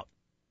getting gout.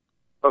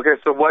 Okay,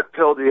 so what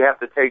pill do you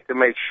have to take to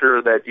make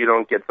sure that you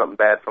don't get something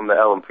bad from the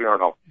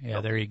allopurinol?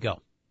 Yeah, there you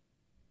go.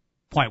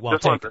 Point well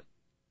taken.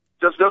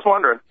 Just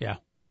wondering. Yeah.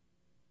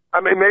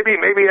 I mean, maybe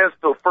it's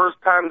the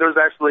first time there's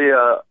actually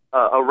a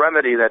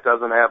remedy that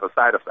doesn't have a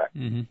side effect.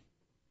 Mm-hmm.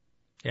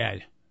 Yeah,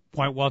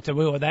 point well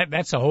taken.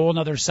 That's a whole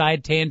other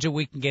side tangent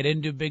we can get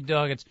into, Big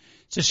Dog. It's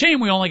a shame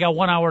we only got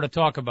 1 hour to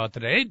talk about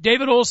today. Hey,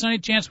 David Olson, any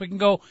chance we can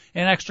go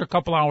an extra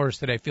couple hours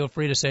today? Feel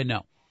free to say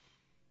no.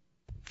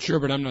 Sure,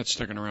 but I'm not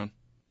sticking around.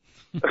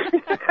 No,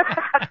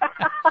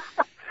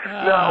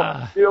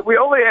 we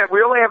only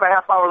have a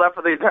half hour left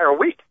for the entire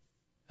week.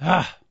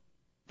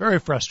 Very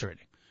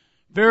frustrating.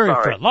 Very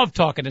frustrating. Love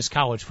talking this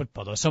college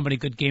football though. So many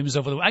good games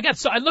over the week.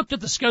 I looked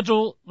at the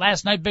schedule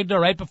last night, Big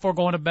Dog, right before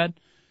going to bed,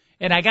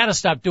 and I got to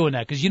stop doing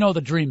that because you know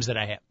the dreams that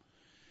I have.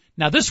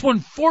 Now this one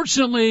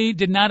fortunately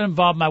did not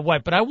involve my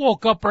wife, but I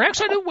woke up, or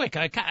actually I didn't wake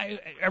up. I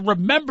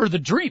remember the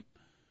dream,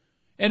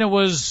 and it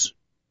was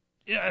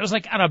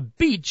like on a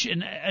beach,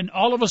 and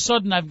all of a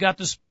sudden I've got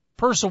this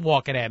person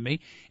walking at me,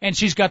 and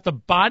she's got the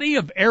body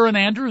of Aaron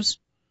Andrews,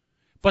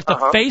 but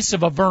the face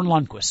of a Vern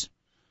Lundquist.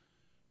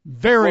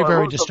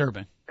 Very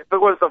disturbing. If it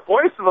was the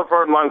voice of a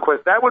Vern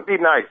Lundquist, that would be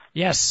nice.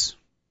 Yes.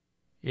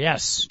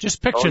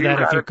 Just picture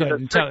that if you could.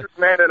 The sickest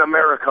man in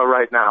America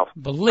right now.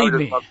 Believe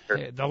me,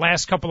 the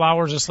last couple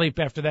hours of sleep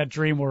after that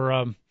dream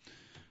were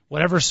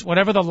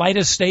whatever the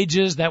lightest stage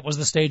is, that was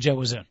the stage I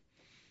was in.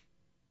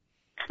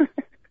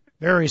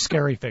 Very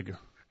scary figure.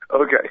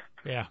 Okay.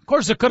 Yeah. Of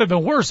course, it could have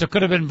been worse. It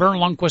could have been Vern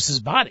Lundquist's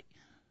body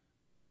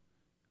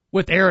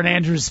with Aaron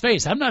Andrews'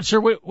 face. I'm not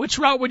sure which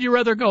route would you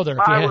rather go there.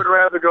 I would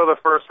rather go the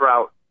first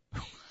route.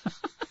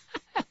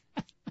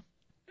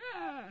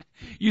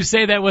 You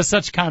say that with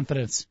such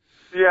confidence.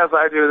 Yes,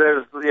 I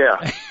do.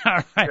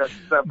 All right. Yes,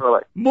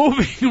 definitely.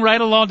 Moving right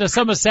along to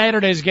some of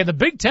Saturday's game. The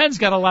Big Ten's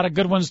got a lot of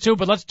good ones too,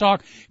 but let's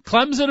talk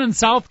Clemson and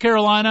South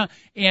Carolina,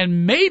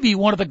 and maybe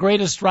one of the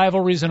greatest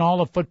rivalries in all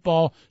of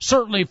football,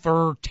 certainly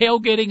for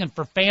tailgating and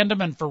for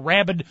fandom and for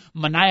rabid,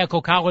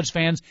 maniacal college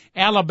fans.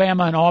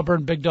 Alabama and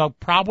Auburn, Big Dog,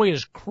 probably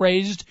as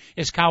crazed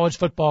as college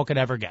football could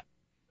ever get.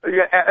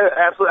 Yeah,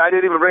 absolutely. I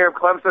didn't even bring up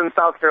Clemson and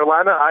South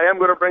Carolina. I am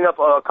going to bring up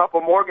a couple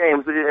more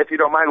games, if you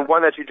don't mind,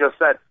 one that you just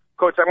said.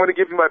 Coach, I'm going to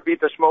give you my beat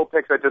the schmo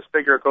picks. I just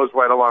figure it goes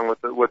right along with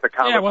the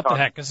college. Yeah, what the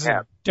heck? This is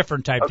a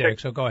different type tag,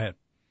 so go ahead.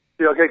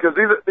 Yeah, okay, because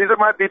these are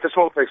my beat the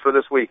schmo picks for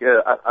this week.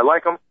 I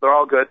like them. They're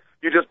all good.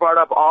 You just brought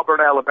up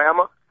Auburn,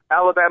 Alabama.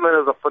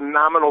 Alabama is a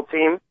phenomenal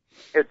team.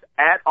 It's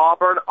at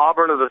Auburn.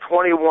 Auburn is a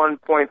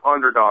 21-point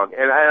underdog.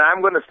 And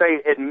I'm going to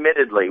say,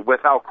 admittedly,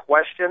 without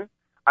question,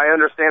 I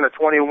understand a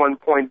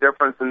 21-point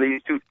difference in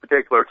these two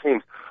particular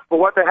teams. But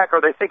what the heck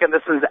are they thinking?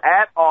 This is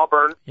at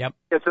Auburn. Yep.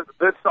 It's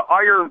the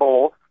Iron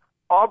Bowl.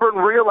 Auburn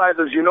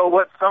realizes, you know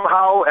what,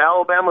 somehow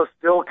Alabama's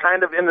still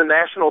kind of in the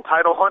national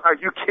title hunt. Are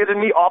you kidding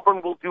me?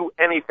 Auburn will do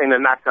anything to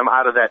knock them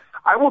out of that.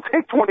 I will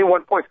take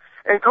 21 points.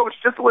 And, Coach,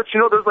 just to let you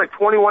know, there's like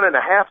 21 and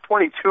a half,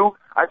 22.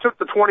 I took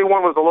the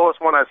 21 was the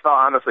lowest one I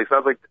saw, honestly. So I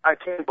was like, I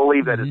can't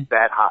believe that it's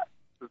that hot.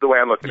 is the way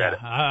I'm looking at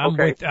it.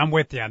 I'm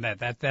with you on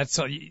that. That's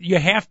you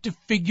have to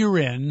figure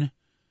in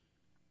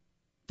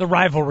the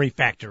rivalry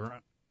factor.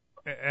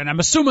 And I'm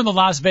assuming the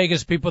Las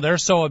Vegas people, they're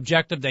so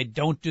objective, they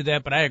don't do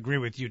that, but I agree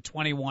with you.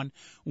 21,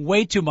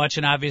 way too much,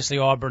 and obviously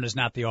Auburn is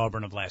not the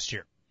Auburn of last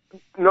year.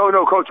 No,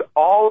 Coach.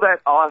 All that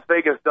Las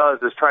Vegas does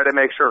is try to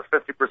make sure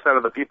 50%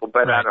 of the people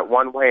bet on it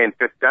one way, and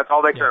 50, that's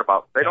all they care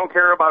about. They don't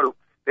care about it.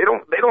 They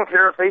don't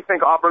care if they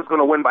think Auburn's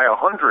going to win by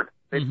 100.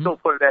 They still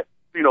put it at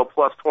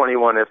plus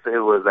 21 if it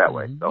was that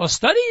way. So. Well,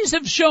 studies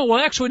have shown. Well,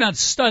 actually, not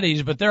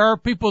studies, but there are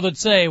people that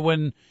say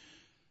when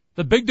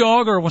the Big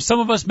Dog or when some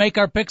of us make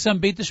our picks on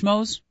Beat the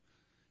Schmoes,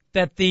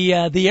 that the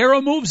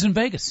arrow moves in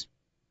Vegas.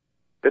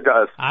 It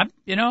does.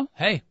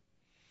 Hey,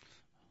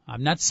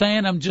 I'm not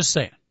saying. I'm just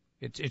saying.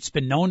 It's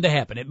been known to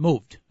happen. It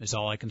moved, is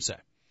all I can say.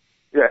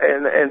 Yeah,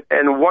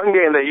 and one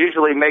game that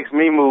usually makes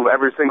me move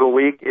every single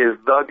week is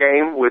the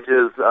game, which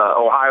is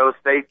Ohio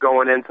State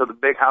going into the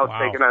Big House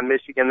taking on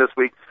Michigan this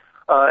week.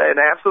 An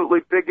absolutely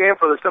big game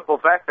for the simple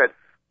fact that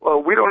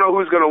we don't know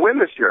who's going to win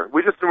this year.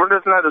 We're just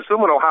not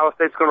assuming Ohio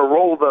State's going to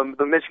roll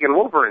the Michigan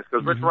Wolverines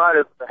because Rich Rod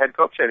isn't the head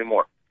coach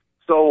anymore.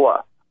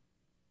 So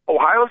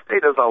Ohio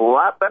State is a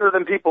lot better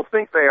than people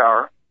think they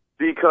are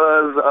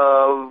because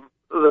of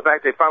the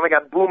fact they finally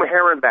got Boom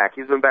Herron back.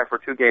 He's been back for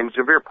 2 games.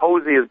 Javier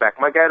Posey is back.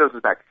 Mike Adams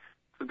is back.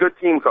 It's a good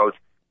team, Coach.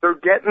 They're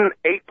getting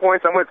 8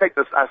 points. I'm going to take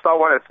this. I saw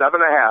one at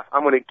 7.5.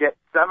 I'm going to get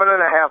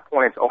 7.5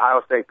 points.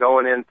 Ohio State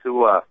going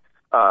into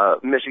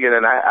Michigan,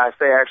 and I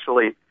say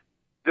actually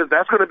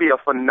that's going to be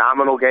a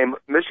phenomenal game.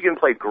 Michigan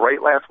played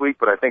great last week,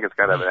 but I think it's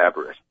kind of an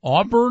aberration.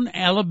 Auburn,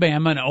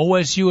 Alabama, and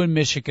OSU and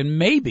Michigan,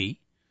 maybe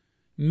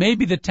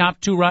the top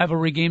 2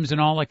 rivalry games in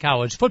all of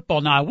college football.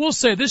 Now, I will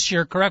say this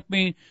year, correct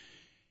me,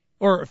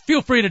 or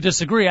feel free to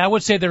disagree, I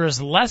would say there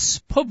is less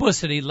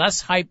publicity,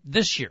 less hype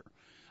this year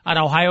on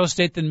Ohio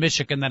State than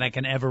Michigan than I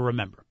can ever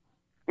remember.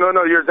 No,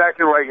 you're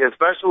exactly right,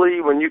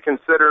 especially when you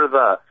consider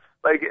a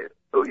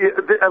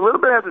little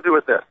bit has to do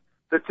with this.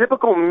 The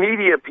typical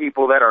media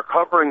people that are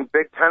covering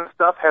Big Ten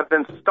stuff have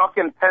been stuck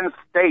in Penn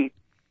State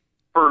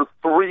for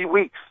 3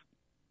 weeks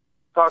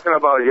talking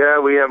about,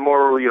 we have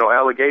more,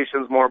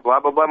 allegations, more blah,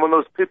 blah, blah, when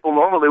those people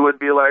normally would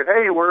be like,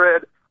 hey, we're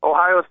at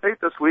Ohio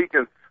State this week,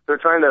 and they're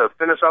trying to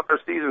finish up their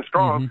season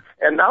strong.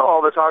 And now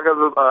all the talk of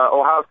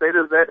Ohio State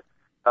is that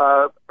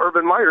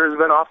Urban Meyer has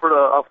been offered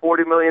a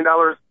 $40 million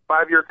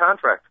 5-year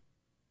contract.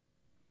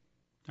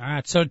 All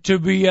right, so to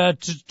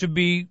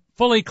be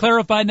fully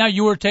clarified now,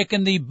 you were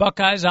taking the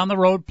Buckeyes on the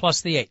road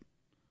plus the 8.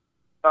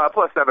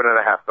 Plus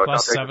 7.5. Coach.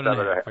 Plus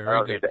 7.5.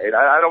 Very good.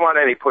 I don't want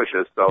any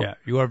pushes. So yeah,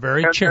 you are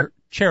very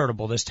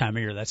charitable this time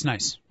of year. That's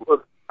nice.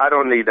 Well, I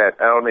don't need that.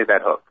 I don't need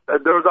that hook.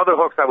 There was other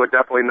hooks I would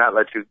definitely not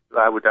let you.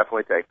 I would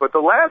definitely take. But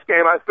the last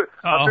game, I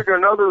figure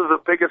another of the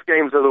biggest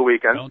games of the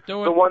weekend. Don't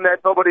do it. The one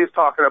that nobody's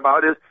talking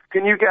about is.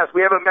 Can you guess?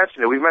 We haven't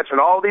mentioned it. We've mentioned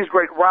all these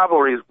great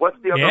rivalries.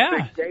 What's the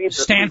other big game?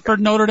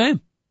 Stanford, Notre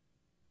Dame.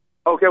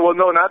 Okay, well,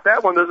 no, not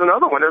that one. There's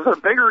another one. There's a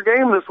bigger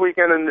game this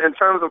weekend in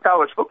terms of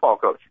college football,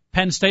 Coach.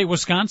 Penn State,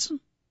 Wisconsin?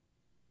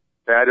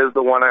 That is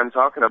the one I'm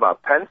talking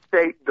about. Penn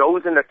State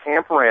goes into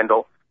Camp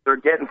Randall. They're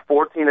getting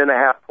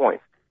 14.5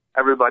 points.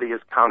 Everybody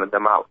has counted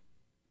them out.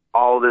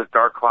 All this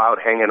dark cloud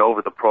hanging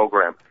over the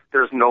program.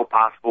 There's no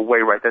possible way,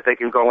 right, that they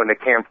can go into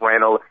Camp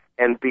Randall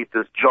and beat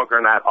this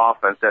juggernaut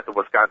offense that the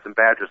Wisconsin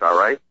Badgers are,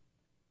 right?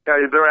 Yeah,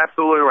 they're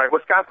absolutely right.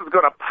 Wisconsin's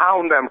going to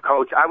pound them,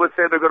 Coach. I would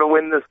say they're going to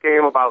win this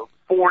game about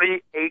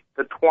 48-20.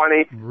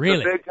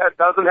 Really? The Big Ten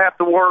doesn't have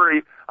to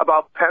worry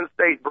about Penn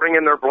State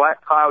bringing their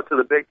black cloud to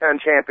the Big Ten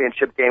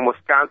championship game.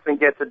 Wisconsin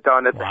gets it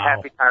done. It's a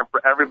happy time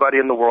for everybody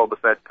in the world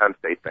besides Penn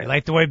State fans. You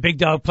like the way Big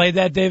Dog played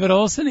that, David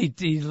Olson?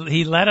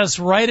 He led us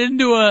right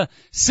into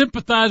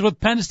sympathize with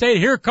Penn State.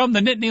 Here come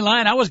the Nittany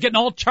Lion. I was getting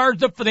all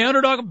charged up for the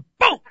underdog.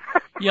 Boom!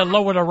 You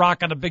lower the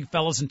rock on the big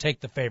fellas and take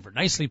the favorite.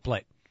 Nicely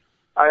played.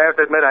 I have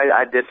to admit,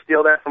 I did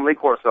steal that from Lee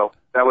Corso.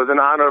 That was in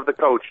honor of the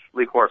coach,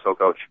 Lee Corso,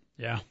 Coach.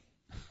 Yeah.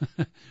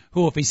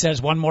 Who, if he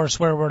says one more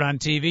swear word on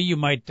TV, you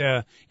might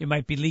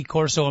be Lee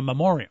Corso in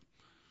memoriam.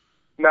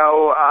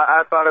 No,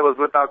 I thought it was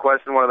without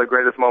question one of the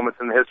greatest moments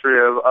in the history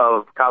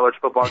of college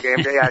football game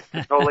day. I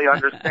totally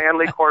understand,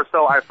 Lee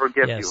Corso. I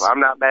forgive you. I'm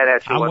not mad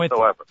at you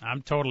whatsoever.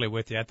 I'm totally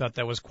with you. I thought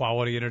that was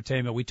quality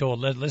entertainment. We told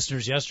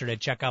listeners yesterday,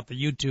 check out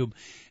the YouTube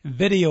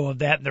video of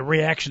that and the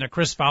reaction of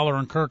Chris Fowler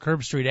and Kirk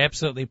Herbstreit.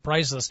 Absolutely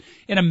priceless.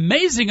 An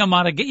amazing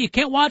amount of you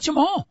can't watch them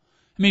all.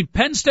 I mean,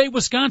 Penn State,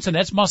 Wisconsin,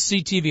 that's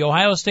must-see TV.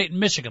 Ohio State and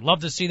Michigan,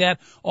 love to see that.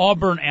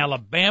 Auburn,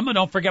 Alabama.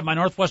 Don't forget my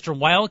Northwestern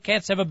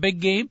Wildcats have a big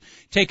game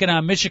taking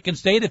on Michigan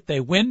State. If they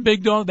win,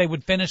 Big Dog, they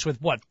would finish with,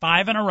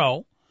 5 in a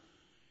row?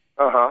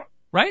 Uh-huh.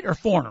 Right? Or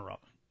 4 in a row?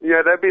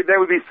 Yeah, they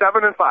would be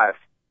 7 and 5.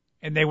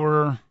 And they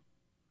were...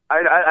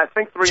 I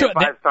think 3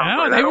 and 5.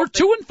 No, they were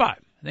 2 and 5.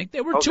 I think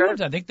they were 2 and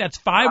 5. I think that's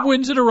 5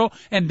 wins in a row,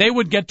 and they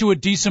would get to a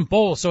decent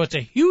bowl. So it's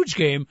a huge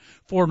game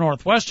for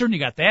Northwestern. You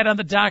got that on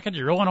the docket.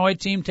 Your Illinois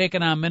team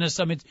taking on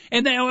Minnesota.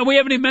 And we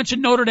haven't even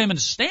mentioned Notre Dame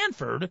and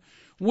Stanford,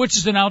 which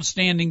is an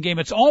outstanding game.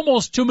 It's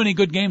almost too many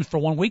good games for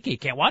 1 week. You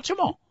can't watch them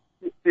all.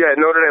 Yeah,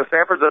 Notre Dame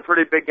Stanford's a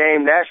pretty big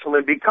game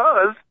nationally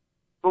because,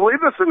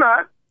 believe this or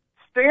not,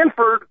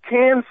 Stanford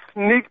can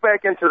sneak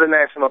back into the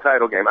national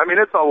title game. I mean,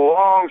 it's a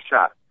long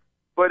shot,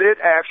 but it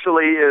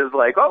actually is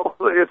like, oh,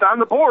 it's on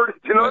the board.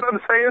 You know what I'm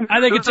saying? I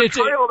think There's a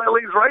trail that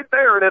leads right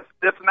there, and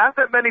it's not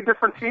that many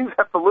different teams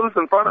have to lose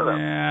in front of them.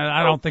 Yeah,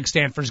 I don't think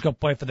Stanford's going to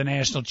play for the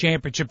national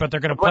championship, but they're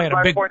going to play at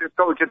a big. My point is,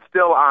 Coach, it's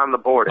still on the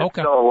board. It's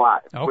still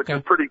alive, which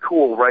is pretty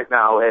cool right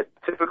now.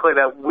 Typically,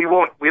 that we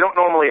don't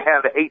normally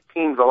have 8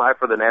 teams alive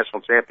for the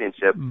national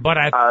championship, but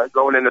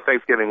going into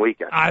Thanksgiving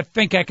weekend. I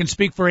think I can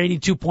speak for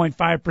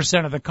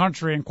 82.5% of the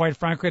country, and quite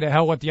frankly, to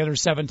hell with the other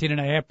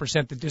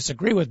 17.5% that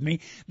disagree with me.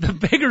 The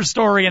bigger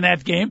story in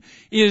that game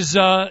is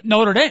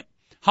Notre Dame.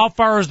 How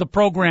far has the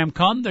program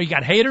come? You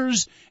got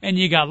haters and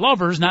you got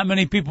lovers, not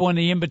many people in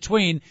the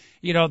in-between.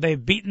 You know,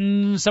 they've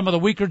beaten some of the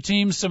weaker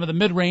teams, some of the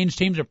mid-range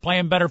teams are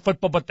playing better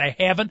football, but they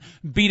haven't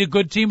beat a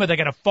good team. Are they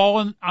going to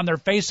fall on their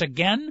face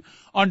again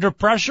under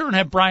pressure and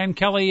have Brian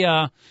Kelly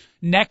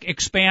neck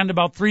expand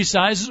about 3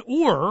 sizes?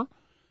 Or,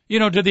 you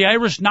know, do the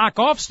Irish knock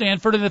off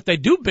Stanford? And if they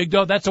do, Big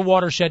Dog, that's a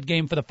watershed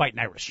game for the Fighting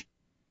Irish.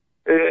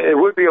 It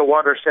would be a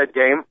watershed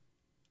game.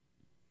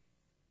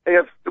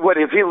 If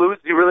he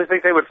loses, do you really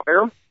think they would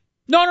fire him?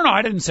 No,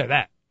 I didn't say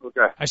that.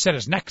 Okay. I said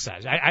his neck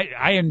size.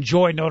 I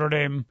enjoy Notre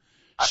Dame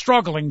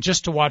struggling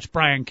just to watch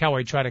Brian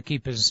Kelly try to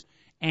keep his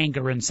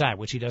anger inside,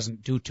 which he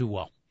doesn't do too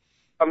well.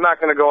 I'm not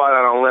going to go out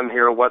on a limb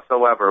here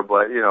whatsoever,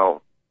 but, you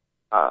know,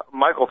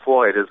 Michael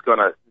Floyd is going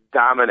to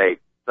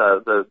dominate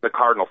the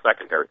Cardinal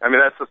secondary. I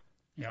mean, that's just,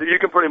 you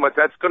can pretty much,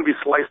 that's going to be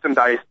sliced and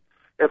diced.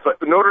 If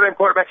a Notre Dame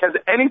quarterback has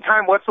any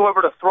time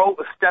whatsoever to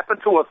step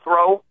into a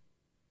throw,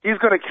 he's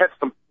going to catch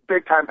some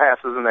big-time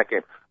passes in that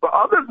game. But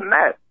other than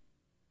that,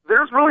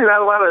 there's really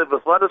not a lot of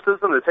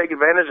athleticism to take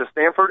advantage of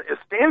Stanford.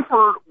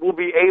 Stanford will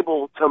be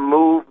able to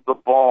move the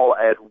ball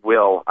at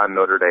will on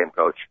Notre Dame,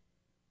 Coach.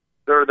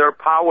 Their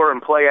power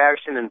and play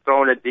action and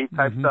throwing it deep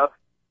type stuff,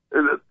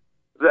 you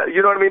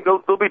know what I mean?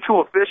 They'll be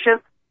too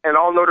efficient, and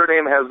all Notre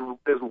Dame has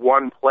is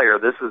one player.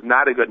 This is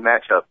not a good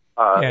matchup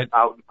out in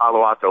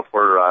Palo Alto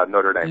for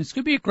Notre Dame. It's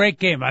going to be a great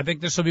game. I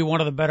think this will be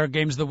one of the better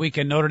games of the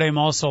weekend. Notre Dame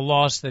also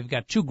lost. They've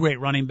got 2 great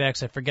running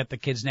backs. I forget the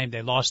kid's name.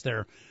 They lost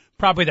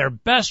probably their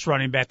best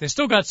running back. They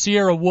still got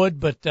Sierra Wood,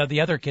 but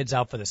the other kid's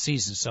out for the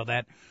season, so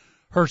that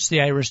hurts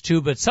the Irish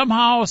too. But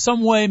somehow,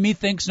 some way,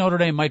 thinks Notre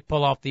Dame might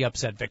pull off the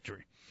upset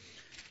victory.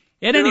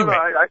 At any rate,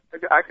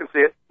 I can see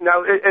it.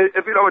 Now,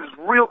 if you know, just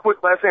real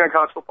quick, last thing on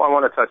college football I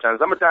want to touch on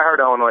is I'm a diehard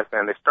Illinois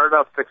fan. They started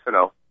out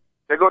 6-0.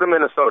 They go to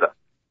Minnesota.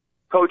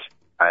 Coach,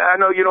 I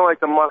know you don't like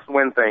the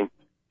must-win thing.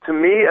 To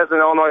me, as an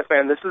Illinois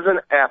fan, this is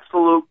an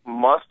absolute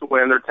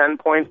must-win. They're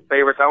 10-point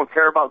favorites. I don't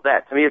care about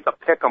that. To me, it's a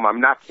pick-em.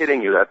 I'm not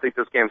kidding you. I think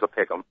this game's a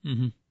pick-em.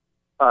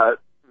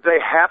 They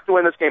have to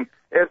win this game.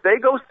 If they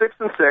go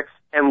 6-6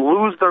 and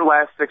lose their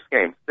last 6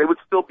 games, they would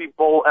still be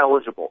bowl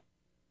eligible.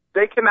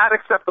 They cannot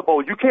accept the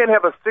bowl. You can't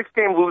have a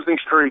 6-game losing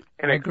streak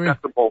and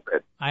accept the bowl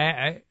bid.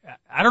 I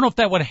don't know if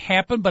that would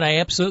happen, but I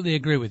absolutely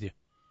agree with you.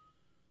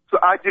 So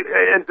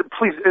and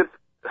please,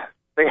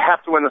 they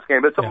have to win this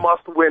game. It's a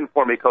must-win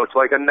for me, Coach.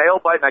 Like a nail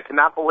bite, and I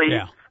cannot believe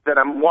that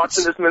I'm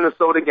watching this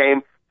Minnesota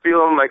game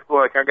feeling like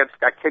I got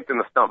kicked in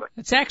the stomach.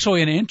 It's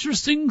actually an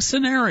interesting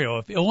scenario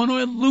if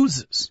Illinois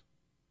loses.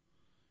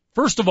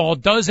 First of all,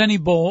 does any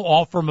bowl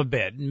offer them a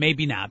bid?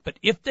 Maybe not, but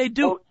if they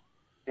do,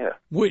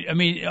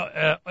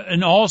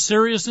 in all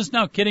seriousness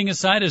now, kidding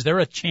aside, is there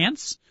a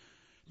chance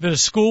that a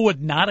school would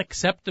not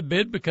accept a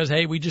bid because,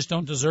 hey, we just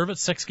don't deserve it,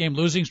 6-game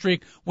losing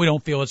streak, we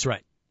don't feel it's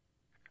right?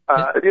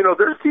 You know,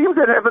 there's teams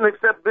that haven't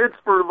accepted bids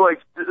for, like,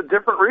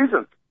 different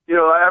reasons. You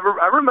know, I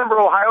remember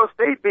Ohio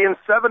State being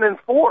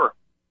 7-4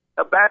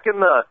 back in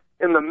the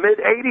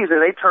mid-'80s,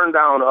 and they turned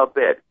down a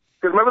bid.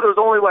 Because remember, there was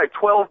only, like,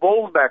 12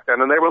 bowls back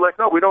then, and they were like,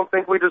 no, we don't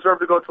think we deserve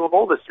to go to a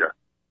bowl this year.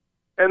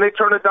 And they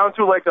turned it down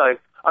to, like,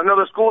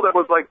 another school that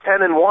was, like,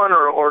 10-1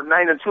 or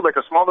 9-2, like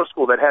a smaller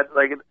school that had,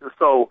 like,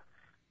 so...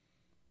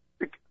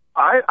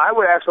 I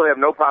would actually have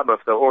no problem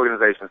if the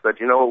organization said,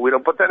 you know what, we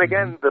don't. But then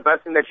again, the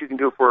best thing that you can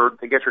do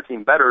to get your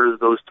team better is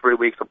those 3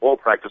 weeks of bowl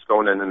practice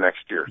going into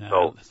next year.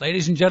 So,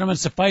 ladies and gentlemen,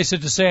 suffice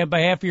it to say, on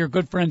behalf of your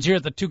good friends here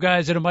at the Two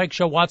Guys at a Mic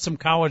Show, watch some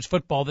college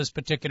football this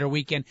particular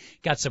weekend.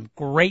 Got some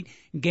great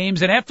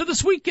games, and after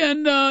this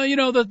weekend, you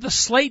know, the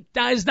slate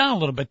dies down a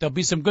little bit. There'll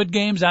be some good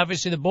games.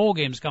 Obviously, the bowl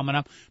game's coming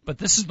up, but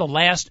this is the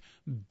last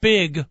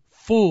big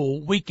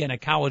full weekend of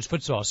college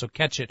football, so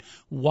catch it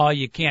while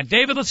you can.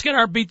 David, let's get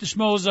our Beat the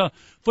Schmoes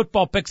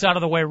football picks out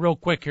of the way real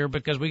quick here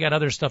because we got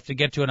other stuff to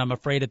get to, and I'm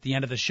afraid at the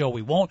end of the show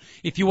we won't.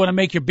 If you want to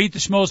make your Beat the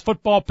Schmoes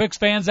football picks,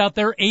 fans out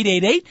there,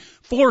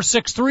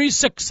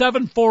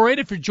 888-463-6748.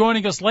 If you're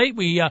joining us late,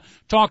 we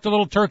talked a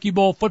little Turkey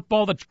Bowl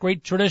football. That's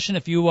great tradition.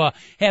 If you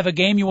have a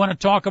game you want to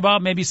talk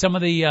about, maybe some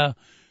of the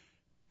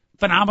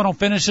phenomenal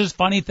finishes,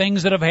 funny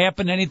things that have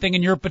happened, anything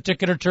in your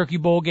particular Turkey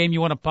Bowl game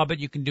you want to pub it,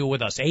 you can do it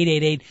with us.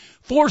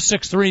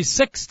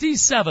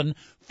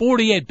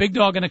 888-463-6748. Big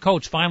Dog and a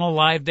Coach, final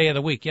live day of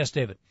the week. Yes,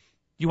 David.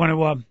 You want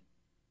to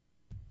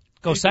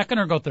go second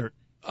or go third?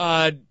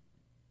 I'll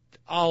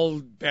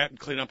bat and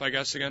clean up, I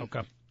guess, again.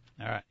 Okay.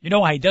 All right. You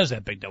know how he does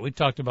that, Big Dog. We've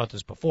talked about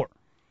this before.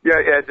 Yeah,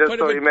 just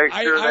so you make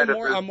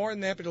sure I'm more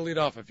than happy to lead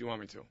off if you want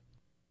me to.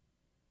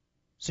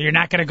 So you're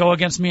not going to go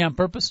against me on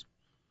purpose?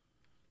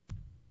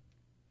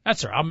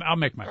 That's all right. I'll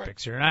make my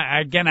picks here. And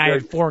I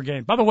had 4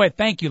 games. By the way,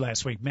 thank you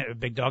last week,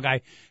 Big Dog.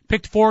 I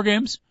picked 4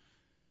 games.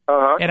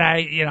 And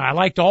I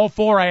liked all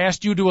 4. I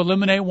asked you to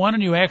eliminate one,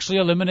 and you actually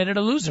eliminated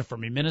a loser for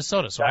me,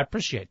 Minnesota. So I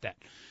appreciate that.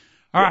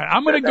 All right,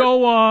 I'm going to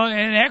go,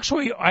 and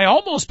actually, I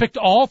almost picked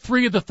all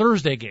 3 of the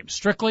Thursday games,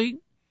 strictly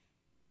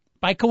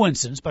by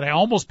coincidence, but I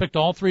almost picked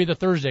all 3 of the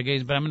Thursday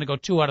games, but I'm going to go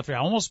 2 out of 3. I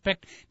almost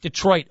picked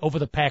Detroit over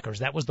the Packers.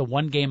 That was the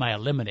one game I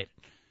eliminated.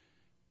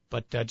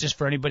 But just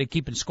for anybody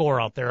keeping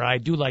score out there, I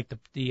do like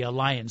the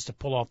Lions to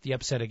pull off the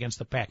upset against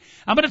the Pack.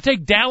 I'm going to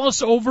take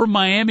Dallas over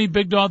Miami,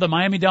 Big Dog. The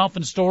Miami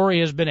Dolphins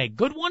story has been a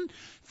good one.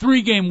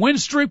 3-game win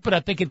streak, but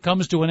I think it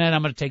comes to an end.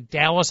 I'm going to take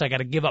Dallas. I got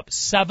to give up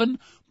 7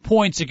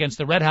 points against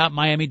the red-hot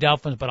Miami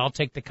Dolphins, but I'll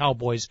take the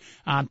Cowboys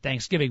on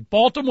Thanksgiving.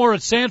 Baltimore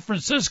at San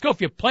Francisco. If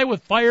you play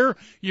with fire,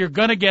 you're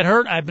going to get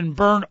hurt. I've been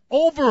burned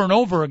over and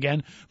over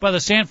again by the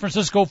San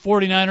Francisco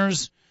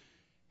 49ers.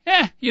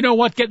 You know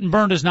what? Getting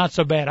burned is not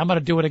so bad. I'm going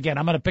to do it again.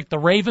 I'm going to pick the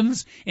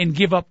Ravens and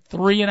give up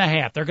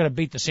 3.5. They're going to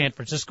beat the San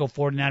Francisco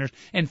 49ers.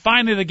 And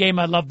finally, the game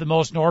I love the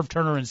most, Norv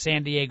Turner in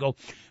San Diego.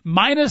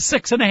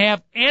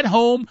 -6.5 at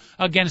home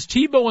against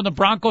Tebow and the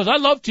Broncos. I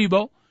love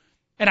Tebow,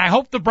 and I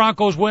hope the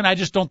Broncos win. I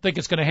just don't think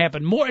it's going to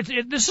happen.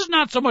 This is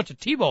not so much a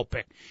Tebow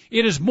pick.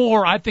 It is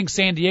more, I think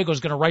San Diego is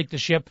going to right the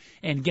ship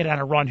and get on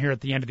a run here at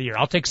the end of the year.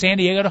 I'll take San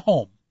Diego to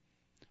home,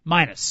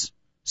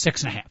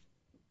 -6.5.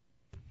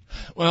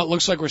 Well, it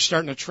looks like we're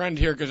starting a trend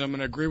here because I'm going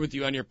to agree with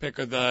you on your pick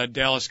of the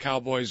Dallas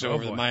Cowboys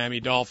over the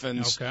Miami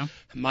Dolphins. Okay.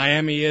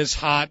 Miami is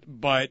hot,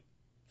 but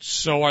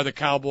so are the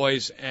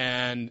Cowboys,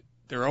 and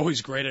they're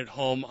always great at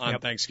home on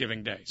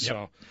Thanksgiving Day.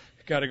 So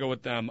got to go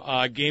with them.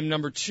 Game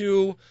number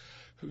 2,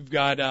 we've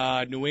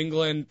got New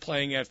England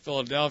playing at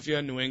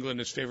Philadelphia. New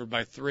England is favored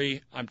by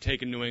 3. I'm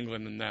taking New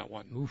England in that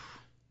one. Oof.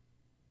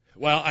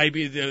 Well,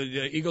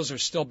 the Eagles are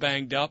still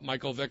banged up.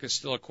 Michael Vick is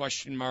still a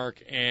question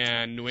mark,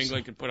 and New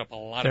England can put up a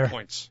lot of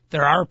points.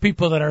 There are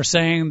people that are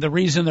saying the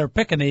reason they're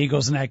picking the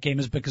Eagles in that game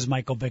is because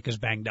Michael Vick is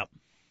banged up.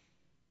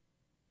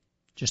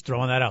 Just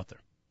throwing that out there.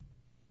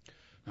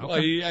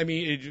 Okay. Well, I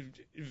mean,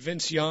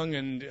 Vince Young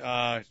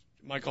and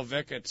Michael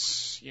Vick,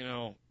 it's,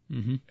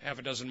 half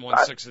a dozen,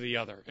 1/6 of the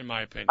other, in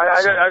my opinion.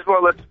 I just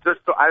want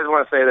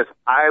to say this.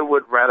 I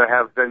would rather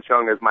have Vince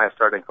Young as my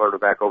starting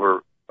quarterback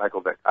over Michael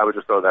Vick. I would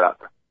just throw that out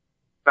there.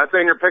 Not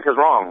saying your pick is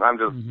wrong.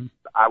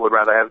 I would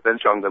rather have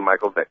Vince Young than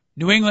Michael Vick.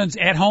 New England's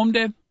at home,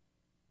 Dave?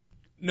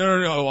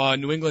 No.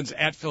 New England's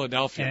at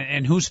Philadelphia.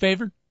 And who's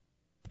favored?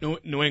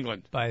 New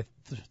England. By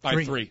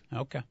 3.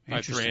 Okay.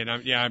 By 3. And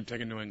I'm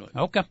taking New England.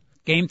 Okay.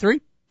 Game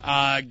 3?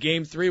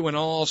 Game 3, when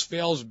all else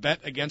fails,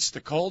 bet against the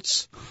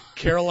Colts.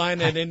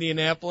 Carolina at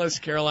Indianapolis.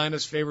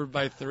 Carolina's favored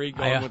by 3,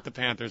 going with the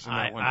Panthers in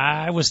that one.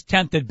 I was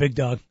tempted, Big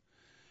Dog.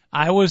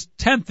 I was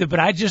tempted,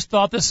 but I just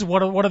thought this is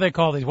what do they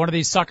call these? One of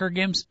these sucker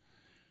games?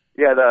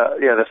 Yeah,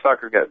 the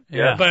soccer game.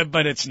 Yeah.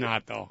 But it's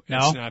not though. No?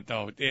 It's not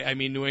though. I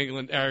mean,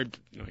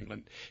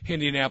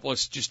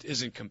 Indianapolis just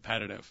isn't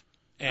competitive,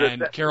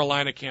 and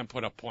Carolina can't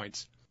put up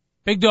points.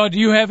 Big Dog, do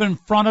you have in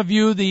front of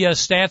you the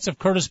stats of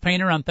Curtis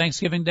Painter on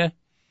Thanksgiving Day?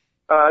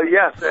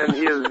 Yes, and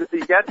he has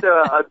yet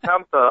to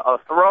attempt a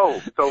throw,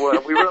 so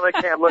we really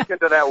can't look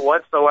into that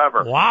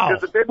whatsoever. Wow.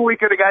 Because maybe we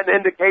could have gotten an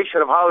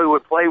indication of how he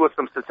would play with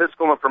some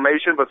statistical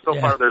information, but so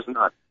far there's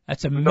none.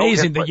 That's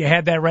amazing that you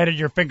had that right at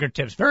your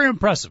fingertips. Very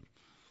impressive.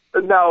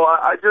 No,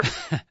 I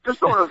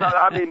just don't.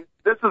 I mean,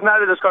 this is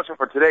not a discussion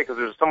for today because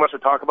there's so much to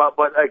talk about.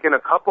 But like in a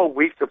couple of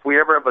weeks, if we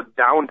ever have a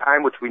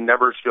downtime, which we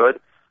never should,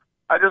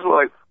 I just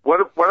like what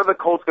are the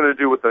Colts going to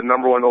do with the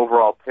number 1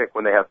 overall pick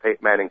when they have Peyton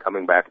Manning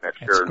coming back next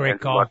year? That's a great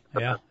call.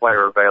 The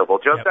player available.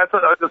 That's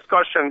a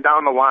discussion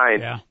down the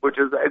line, which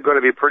is going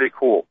to be pretty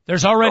cool.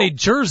 There's already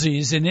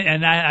jerseys, and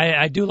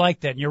I do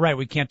like that. And you're right,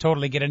 we can't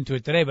totally get into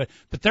it today, but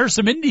there's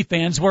some Indy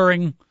fans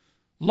wearing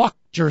Luck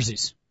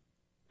jerseys.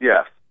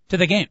 Yes. To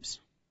the games.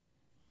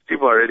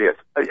 People are idiots.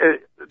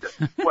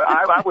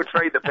 I would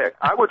trade the pick.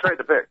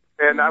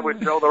 And I would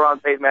build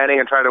around Peyton Manning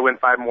and try to win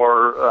 5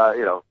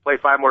 more, play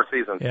 5 more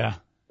seasons. Yeah.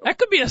 That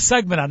could be a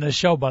segment on this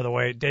show, by the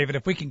way, David.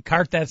 If we can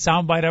cart that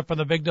soundbite up from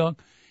the Big Dog,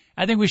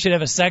 I think we should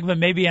have a segment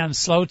maybe on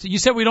slow. You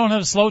said we don't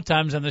have slow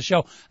times on the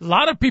show. A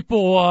lot of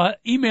people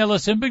email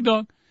us in, Big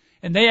Dog,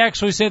 and they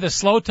actually say the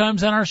slow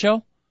times on our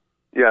show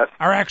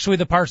are actually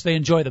the parts they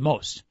enjoy the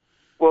most.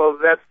 Well,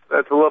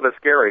 that's a little bit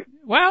scary.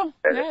 Well,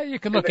 you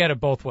can look at it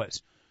both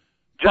ways.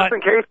 Just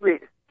in case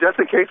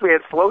we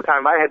had slow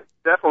time, I had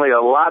definitely a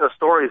lot of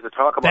stories to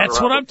talk about.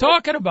 That's what I'm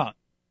talking about.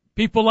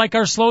 People like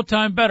our slow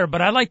time better,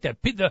 but I like that.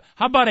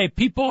 How about a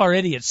people are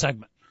idiots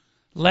segment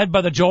led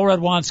by the Joel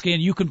Radwanski,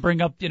 and you can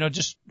bring up,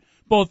 just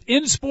both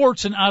in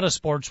sports and out of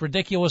sports,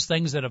 ridiculous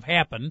things that have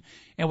happened,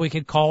 and we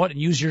can call it and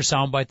use your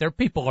soundbite there.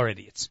 People are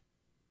idiots.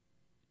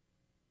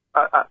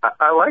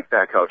 I like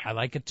that, Coach. I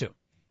like it too.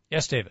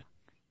 Yes, David.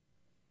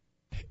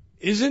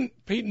 Isn't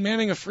Peyton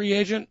Manning a free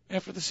agent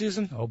after the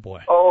season? Oh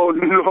boy. Oh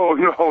no.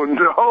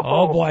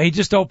 Oh boy, he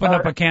just opened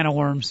up a can of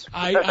worms.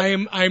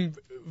 I'm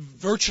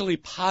virtually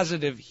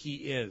positive he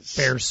is.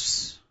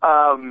 Bears.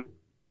 Peyton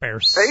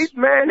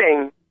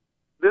Manning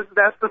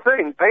That's the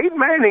thing. Peyton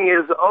Manning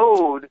is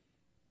owed.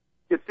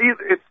 It's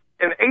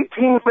an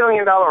 $18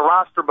 million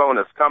roster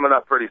bonus coming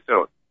up pretty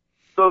soon.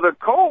 So the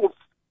Colts,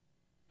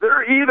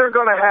 they're either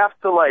going to have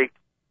to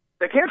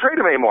they can't trade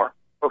him anymore.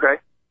 Okay,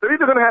 they're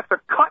either going to have to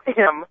cut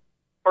him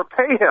or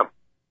pay him.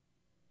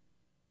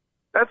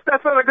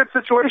 That's not a good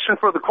situation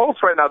for the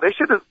Colts right now. They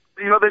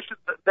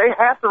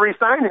have to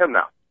re-sign him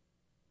now.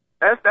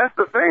 That's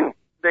the thing,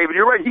 David.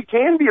 You're right. He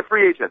can be a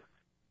free agent.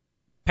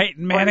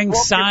 Peyton Manning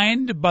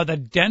signed by the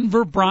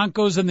Denver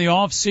Broncos in the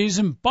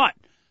offseason, but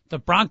the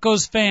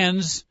Broncos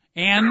fans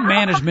and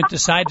management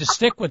decide to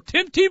stick with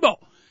Tim Tebow.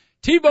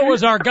 Tebow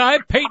is our guy.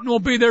 Peyton will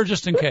be there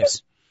just in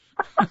case.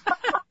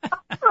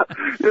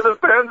 The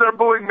fans are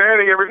booing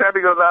Manning every time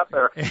he goes out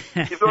there.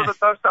 He throws a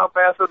touchdown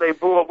pass and they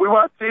boo him. We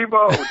want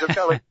Tebow.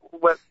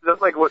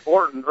 Just like what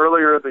Orton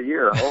earlier in the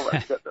year. Oh my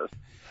goodness.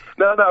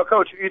 No,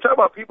 Coach, you talk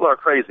about people are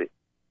crazy.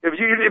 If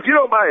you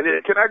don't mind,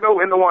 can I go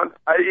into one?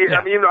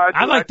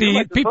 I like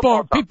the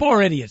people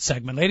are idiots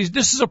segment, ladies.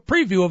 This is a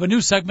preview of a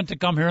new segment to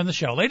come here on the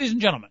show, ladies and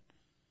gentlemen.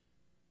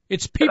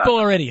 It's People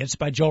Are Idiots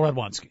by Joe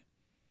Radwanski.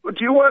 Do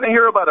you want to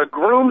hear about a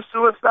groom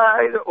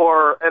suicide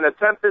or an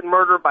attempted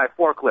murder by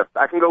forklift?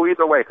 I can go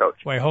either way,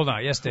 Coach. Wait, hold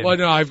on. Yes, David. Well,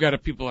 no, I've got a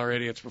People Are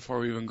Idiots before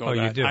we even go. Oh,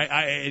 that. You do.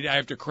 I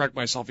have to correct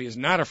myself. He is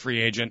not a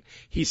free agent.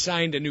 He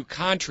signed a new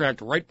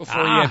contract right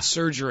before he had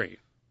surgery.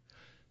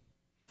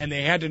 And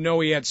they had to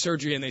know he had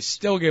surgery, and they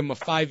still gave him a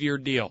 5-year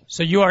deal.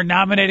 So you are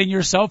nominating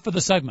yourself for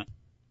the segment?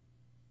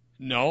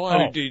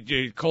 No,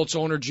 Colts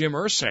owner Jim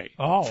Irsay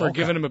for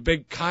giving him a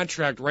big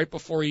contract right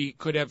before he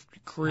could have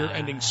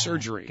career-ending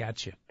surgery.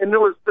 Gotcha. And there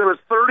was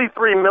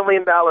 $33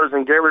 million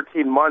in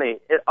guaranteed money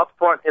up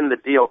front in the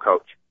deal,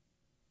 Coach.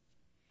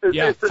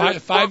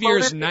 Five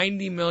years,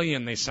 $90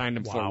 million they signed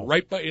him for,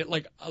 right by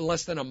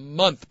less than a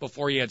month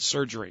before he had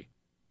surgery.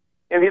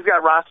 And he's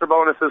got roster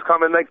bonuses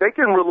coming. They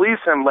can release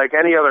him like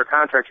any other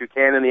contract you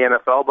can in the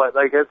NFL, but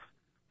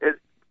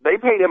they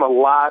paid him a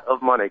lot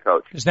of money,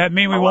 Coach. Does that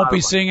mean we won't be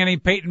seeing any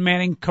Peyton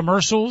Manning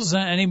commercials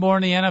anymore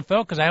in the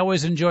NFL? Because I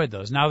always enjoyed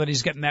those. Now that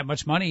he's getting that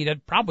much money, he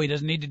probably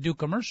doesn't need to do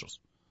commercials.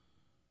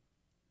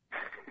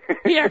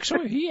 He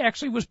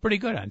actually was pretty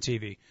good on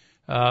TV.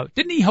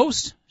 Didn't he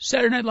host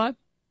Saturday Night Live?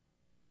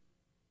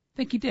 I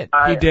think he did.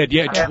 He did,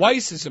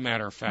 twice as a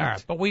matter of fact. All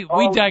right, but we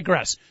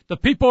digress. The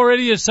People Are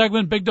Idiots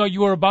segment, Big Dog,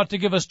 you are about to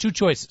give us two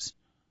choices.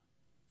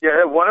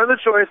 Yeah, one of the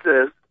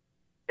choices,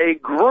 a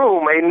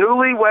groom, a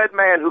newlywed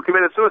man who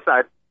committed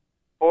suicide,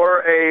 or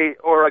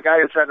a guy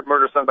who tried to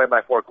murder somebody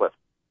by forklift.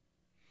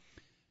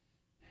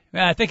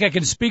 I think I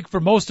can speak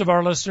for most of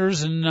our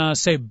listeners and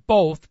say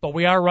both, but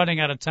we are running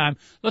out of time.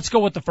 Let's go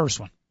with the first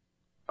one.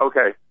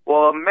 Okay.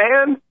 Well, a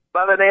man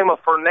by the name of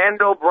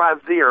Fernando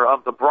Brazier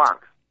of the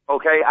Bronx,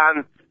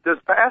 on this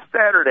past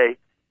Saturday,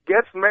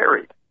 gets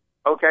married,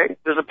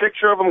 There's a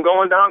picture of him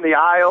going down the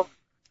aisle,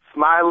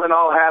 smiling,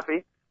 all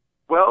happy.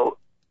 Well,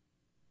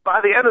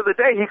 by the end of the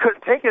day, he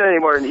couldn't take it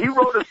anymore, and he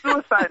wrote a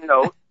suicide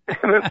note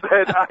and it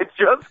said, "I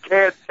just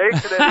can't take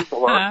it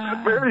anymore.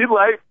 Married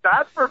life,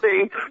 not for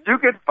me. You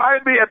can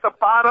find me at the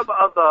bottom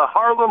of the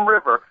Harlem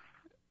River."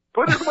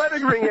 Put his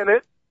wedding ring in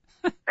it,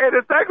 and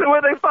exactly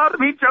where they found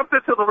him, he jumped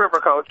into the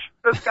river, Coach.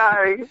 This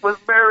guy was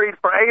married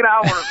for 8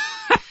 hours,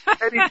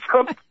 and he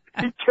killed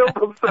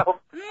himself.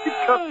 He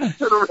jumped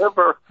into the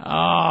river.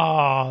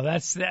 Oh,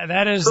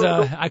 that is.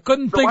 I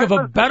couldn't think of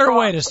a better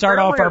way to start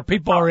off our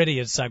People Are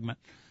Idiots segment.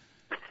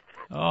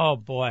 Oh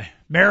boy,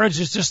 marriage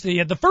is just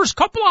the first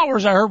couple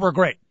hours I heard were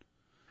great,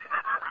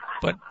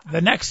 but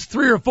the next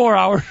 3 or 4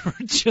 hours were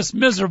just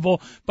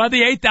miserable. By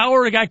the 8th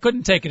hour, the guy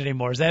couldn't take it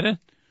anymore. Is that it?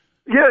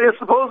 Yeah,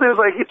 supposedly it was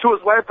like he to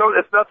his wife,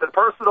 "It's nothing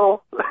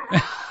personal.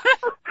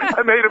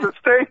 I made a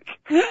mistake."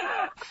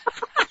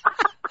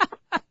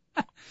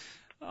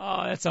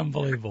 Oh, that's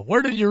unbelievable.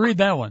 Where did you read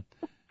that one?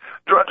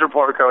 Drudge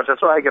Report, Coach. That's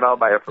where I get all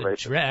my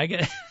information.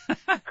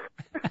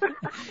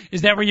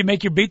 Is that where you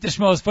make your Beat the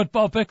Schmoes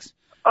football picks?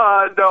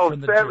 No.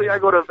 Sadly, I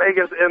go to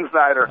Vegas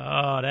Insider.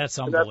 Oh, that's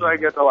unbelievable. That's where I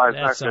get the line.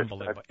 That's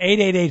unbelievable.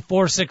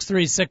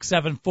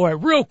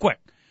 888-463-6748.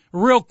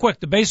 Real quick,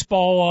 the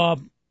baseball,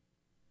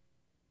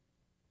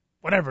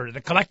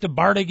 the collective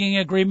bargaining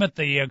agreement,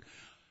 the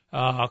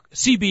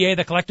CBA,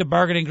 the collective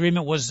bargaining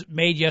agreement, was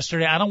made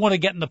yesterday. I don't want to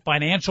get in the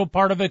financial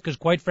part of it because,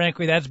 quite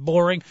frankly, that's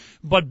boring.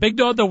 But, Big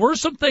Dog, there were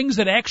some things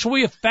that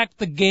actually affect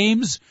the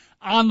games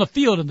on the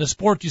field in the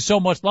sport you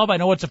so much love. I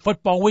know it's a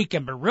football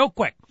weekend, but real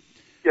quick,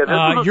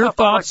 your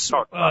thoughts.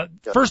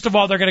 First of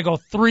all, they're going to go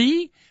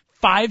 3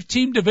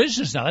 5-team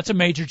divisions now. That's a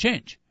major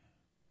change.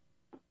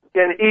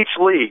 In each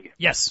league?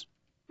 Yes.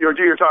 You're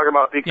talking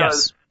about,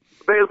 because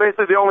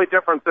basically the only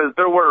difference is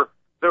there were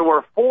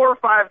 4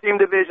 5-team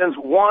divisions,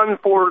 1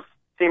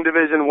 4-team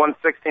division, 1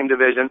 6-team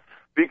division,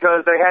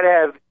 because they had to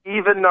have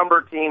even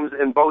number teams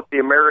in both the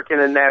American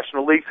and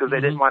National Leagues because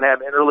they didn't want to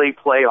have interleague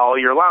play all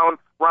year round.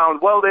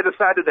 Well, they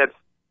decided that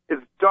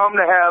it's dumb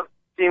to have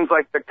teams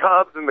like the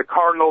Cubs and the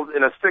Cardinals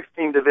in a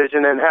 6-team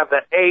division and have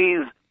the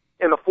A's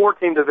in a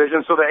 4-team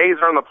division, so the A's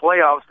are in the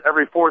playoffs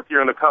every 4th year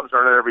and the Cubs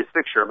are in it every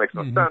 6th year. It makes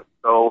no sense.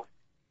 So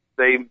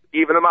they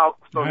even them out.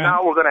 So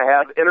now we're going to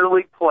have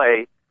interleague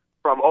play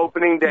from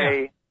opening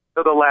day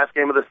to the last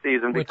game of the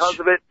season. Because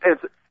of it,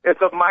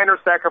 it's a minor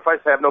sacrifice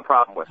I have no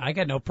problem with. I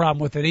got no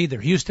problem with it either.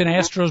 Houston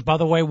Astros, by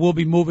the way, will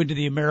be moving to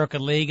the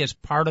American League as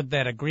part of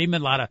that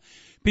agreement. A lot of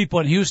people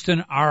in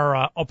Houston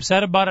are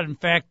upset about it. In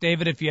fact,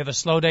 David, if you have a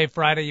slow day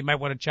Friday, you might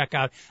want to check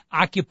out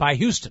Occupy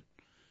Houston,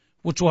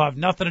 which will have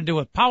nothing to do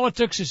with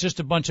politics. It's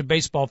just a bunch of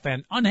baseball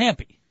fans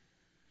unhappy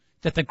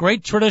that the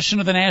great tradition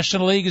of the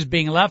National League is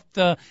being left.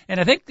 And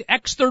I think the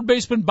ex-third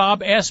baseman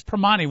Bob S.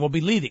 Primani will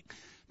be leading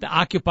the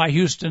Occupy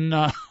Houston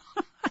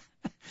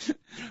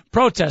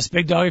protest,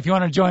 Big Dog, if you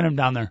want to join him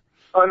down there.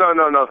 Oh,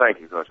 no, thank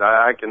you, Coach.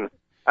 I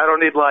don't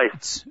need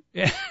life.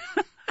 Yeah.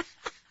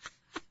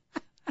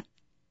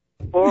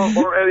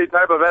 or any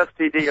type of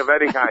STD of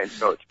any kind,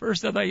 Coach.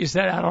 First, I thought you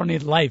said I don't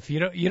need life. You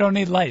don't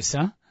need lice,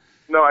 huh?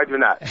 No, I do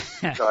not.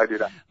 No, I do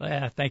not.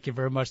 Yeah, thank you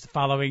very much. The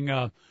following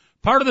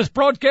part of this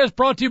broadcast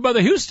brought to you by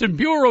the Houston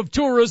Bureau of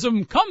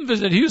Tourism. Come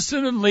visit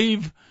Houston and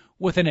leave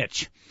with an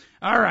itch.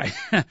 All right.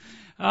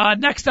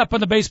 Next up on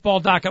the baseball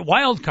docket,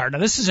 wild card. Now,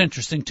 this is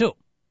interesting, too.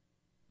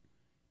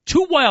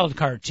 2 wild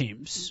card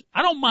teams.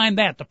 I don't mind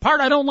that. The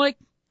part I don't like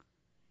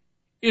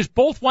is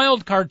both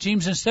wild card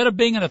teams, instead of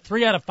being in a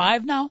 3 out of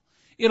 5 now,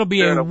 it'll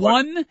be a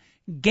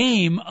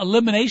 1-game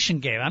elimination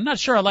game. I'm not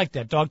sure I like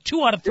that, Dog.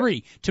 2 out of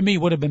 3 to me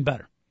would have been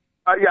better.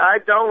 I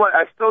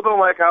still don't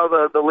like how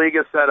the league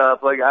is set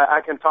up. Like, I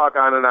can talk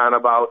on and on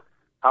about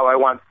how I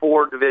want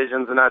 4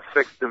 divisions and not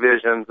 6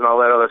 divisions and all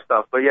that other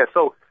stuff. But yeah,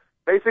 so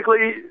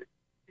basically,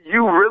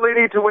 you really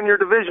need to win your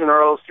division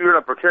or else you're in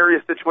a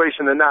precarious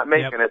situation and not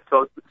making it.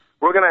 So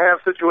we're going to have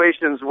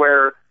situations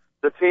where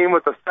the team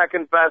with the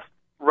second best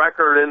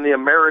record in the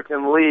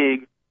American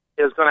League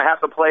is going to have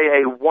to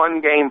play a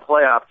 1-game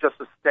playoff just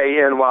to stay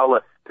in, while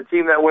the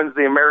team that wins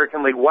the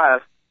American League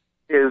West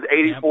is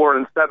 84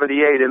 and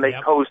 78, and they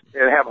coast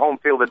and have home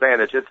field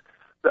advantage.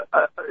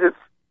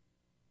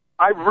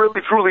 I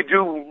really truly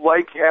do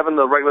like having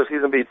the regular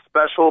season be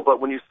special,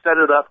 but when you set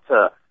it up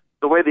to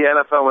the way the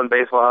NFL and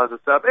baseball has it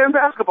set up, and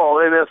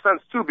basketball in a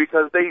sense too,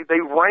 because they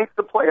rank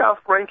the playoff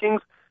rankings.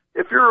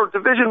 If you're a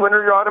division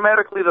winner, you're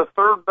automatically the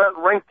third best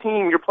ranked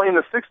team. You're playing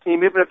the 6th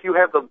team, even if you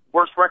have the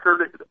worst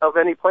record of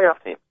any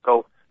playoff team.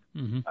 So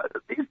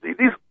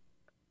these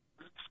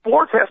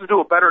sports has to do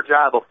a better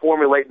job of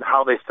formulating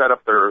how they set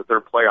up their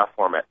playoff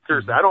format.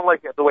 Seriously, I don't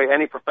like the way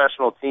any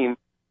professional team,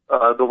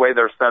 the way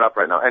they're set up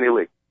right now, any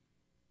league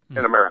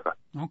in America.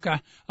 Okay.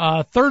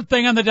 Third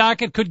thing on the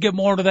docket, could get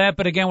more to that,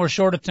 but again, we're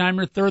short of time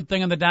here. Third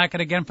thing on the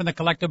docket, again, from the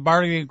collective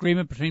bargaining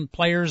agreement between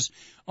players,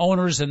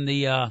 owners, and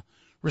the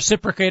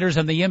reciprocators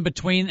and the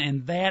in-between,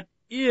 and that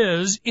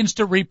is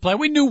instant replay.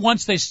 We knew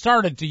once they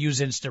started to use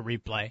instant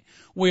replay,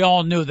 we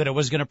all knew that it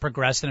was going to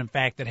progress, and in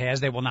fact it has.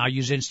 They will now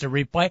use instant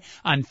replay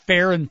on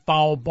fair and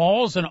foul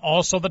balls and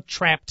also the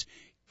trapped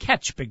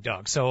catch, Big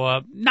Dog.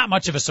 So not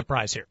much of a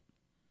surprise here.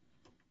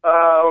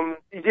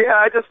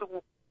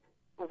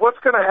 What's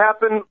going to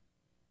happen?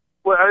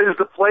 Is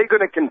the play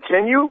going to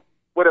continue?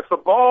 What if the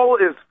ball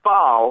is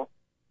foul,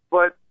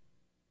 but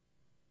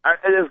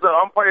is the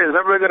umpire, is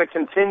everybody going to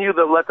continue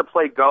to let the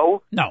play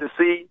go? No. To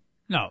see?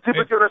 No. See,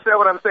 but you understand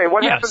what I'm saying.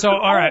 What happens so,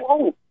 all right.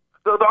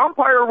 The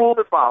umpire ruled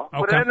it foul,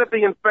 but it ended up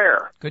being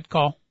fair. Good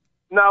call.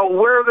 Now,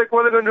 what are they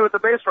going to do with the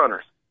base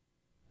runners?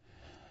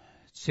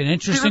 It's an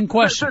interesting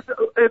question.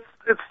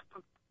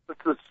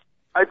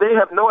 They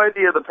have no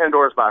idea the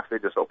Pandora's box they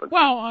just opened.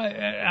 Well,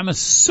 I'm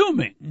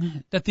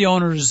assuming that the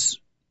owners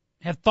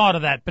have thought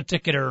of that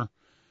particular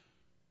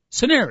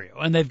scenario,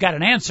 and they've got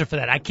an answer for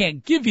that. I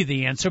can't give you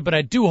the answer, but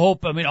I do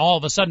hope, all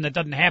of a sudden it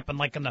doesn't happen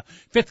like in the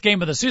 5th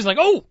game of the season, like,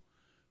 oh,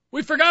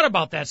 we forgot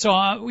about that.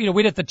 So,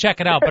 we'd have to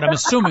check it out, but I'm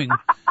assuming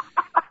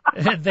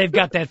they've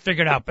got that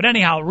figured out. But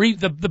anyhow,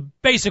 the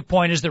basic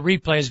point is that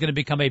replay is going to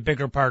become a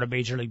bigger part of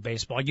Major League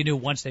Baseball. You knew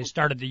once they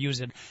started to use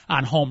it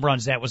on home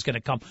runs, that was going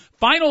to come.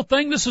 Final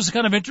thing, this was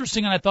kind of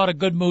interesting, and I thought a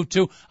good move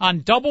too.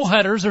 On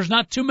doubleheaders, there's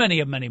not too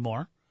many of them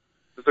anymore.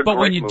 But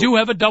when you do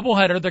have a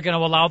doubleheader, they're going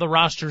to allow the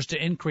rosters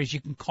to increase. You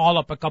can call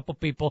up a couple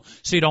people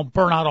so you don't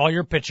burn out all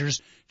your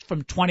pitchers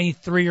from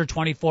 23 or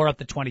 24 up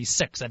to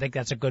 26. I think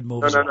that's a good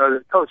move.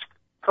 No,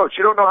 Coach,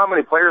 you don't know how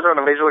many players are on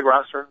a Major League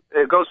roster?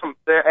 It goes from,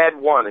 they add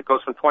 1. It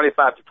goes from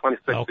 25 to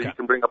 26, so you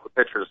can bring up the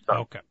pitchers and stuff.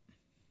 Okay.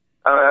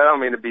 I don't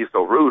mean to be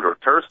so rude or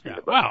terse. Yeah.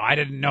 Well, I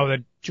didn't know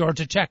that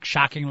Georgia Tech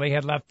shockingly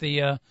had left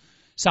the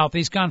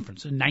Southeast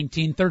Conference in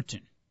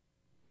 1913.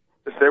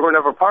 They were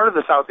never part of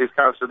the Southeast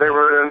Conference. They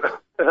were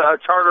a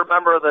charter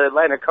member of the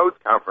Atlantic Coast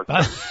Conference.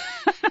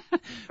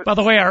 By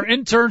the way, our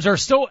interns are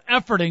still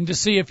efforting to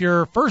see if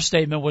your first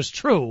statement was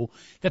true,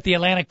 that the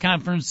Atlantic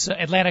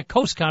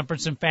Coast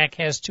Conference, in fact,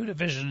 has 2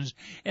 divisions,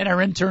 and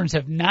our interns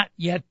have not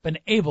yet been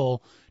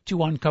able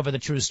to uncover the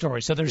true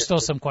story. So there's still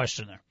some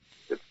question there.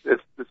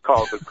 It's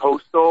called the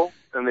Coastal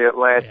and the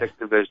Atlantic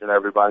Division,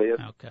 everybody.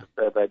 Okay.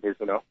 That needs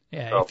to know.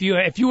 Yeah, so.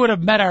 If you would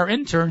have met our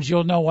interns,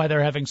 you'll know why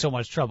they're having so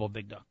much trouble,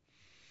 Big Dog.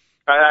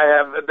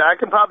 I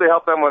can probably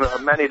help them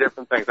with many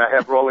different things. I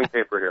have rolling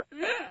paper here.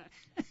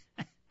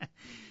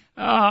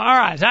 All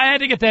right. I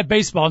had to get that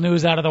baseball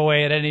news out of the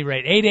way at any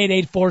rate.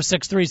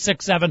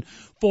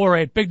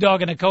 888-463-6748. Big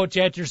Dog and the Coach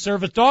at your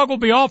service. Dog will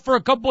be off for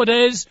a couple of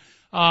days.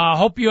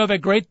 Hope you have a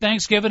great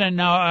Thanksgiving.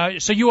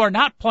 And so you are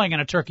not playing in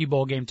a Turkey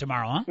Bowl game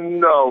tomorrow, huh?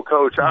 No,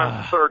 Coach.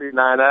 I'm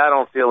 39. I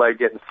don't feel like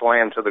getting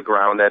slammed to the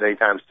ground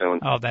anytime soon.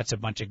 Oh, that's a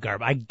bunch of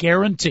garbage. I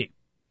guarantee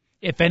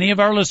if any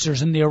of our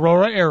listeners in the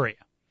Aurora area,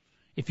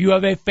 if you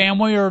have a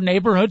family or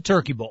neighborhood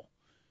Turkey Bowl,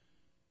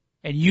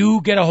 and you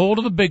get a hold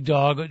of the Big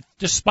Dog,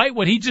 despite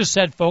what he just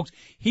said, folks,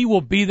 he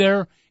will be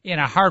there in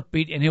a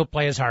heartbeat, and he'll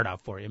play his heart out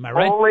for you. Am I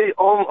right? Only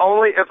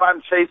if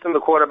I'm chasing the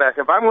quarterback.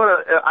 If I'm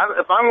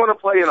gonna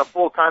play in a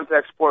full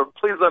contact sport,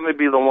 please let me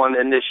be the one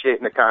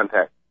initiating the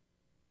contact.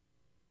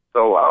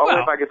 So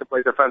only if I get to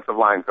play defensive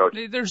line, Coach.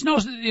 There's no,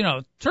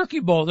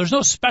 Turkey Bowl. There's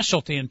no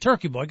specialty in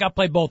Turkey Bowl. You got to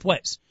play both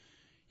ways.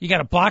 You got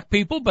to block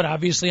people, but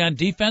obviously on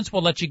defense,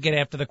 we'll let you get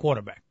after the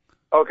quarterback.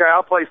 Okay,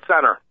 I'll play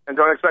center, and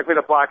don't expect me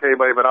to block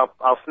anybody, but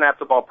I'll snap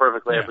the ball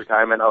perfectly every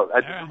time, and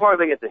as long as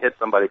I get to hit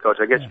somebody, Coach,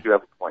 I guess you do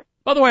have a point.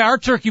 By the way, our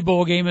Turkey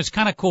Bowl game is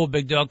kind of cool,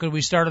 Big Dog, because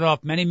we started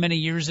off many, many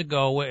years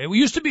ago. We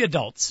used to be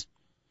adults,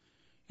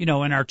 in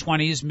our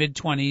 20s,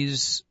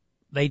 mid-20s,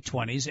 late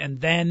 20s, and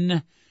then,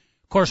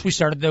 of course, we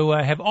started to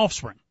have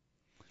offspring.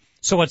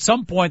 So at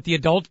some point, the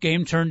adult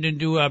game turned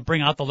into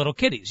bring out the little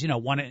kiddies,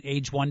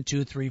 age 1,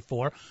 2, 3,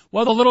 4.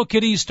 Well, the little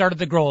kiddies started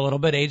to grow a little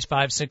bit, age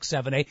 5, 6,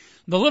 7, 8.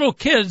 The little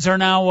kids are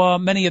now,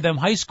 many of them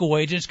high school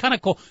age. It's kind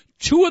of cool.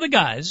 Two of the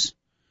guys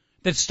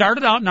that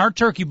started out in our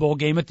Turkey Bowl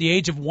game at the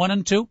age of 1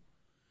 and 2,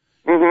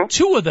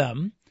 two of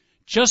them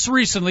just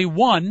recently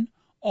won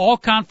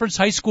all-conference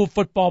high school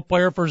football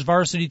player for his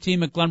varsity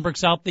team at Glenbrook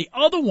South. The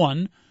other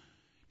one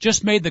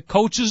just made the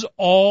coaches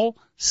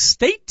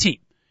all-state team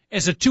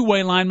as a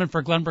two-way lineman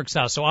for Glenbrook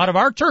South. So out of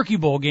our Turkey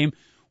Bowl game,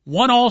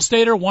 one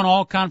all-stater, one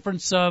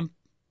all-conference, kind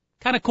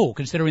of cool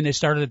considering they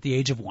started at the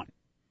age of 1.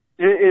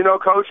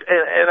 Coach,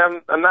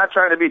 and I'm not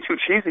trying to be too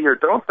cheesy here.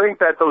 Don't think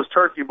that those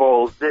Turkey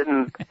Bowls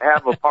didn't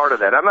have a part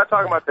of that. I'm not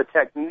talking about the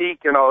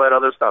technique and all that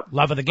other stuff.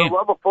 Love of the game. The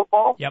love of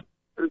football? Yep.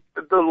 The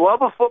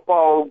love of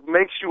football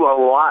makes you a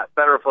lot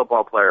better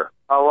football player.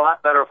 A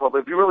lot better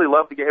football. If you really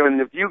love the game,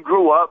 and if you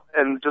grew up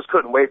and just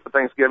couldn't wait for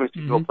Thanksgiving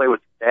to go play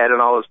with your dad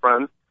and all his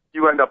friends,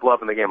 you end up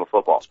loving the game of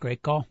football. It's a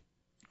great call.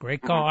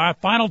 Great call. All right,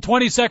 final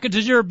 20 seconds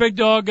is your Big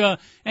Dog.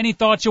 Any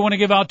thoughts you want to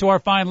give out to our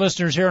fine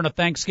listeners here on a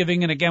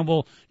Thanksgiving? And again,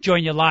 we'll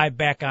join you live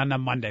back on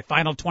Monday.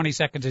 Final 20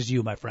 seconds is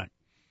you, my friend.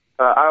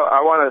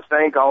 I want to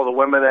thank all the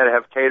women that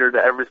have catered to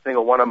every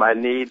single one of my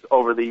needs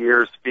over the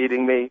years,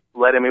 feeding me,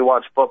 letting me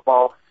watch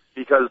football,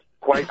 because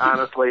quite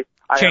honestly,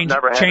 I have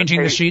never had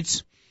changing the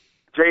sheets,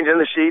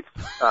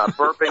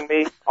 burping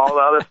me, all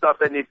the other stuff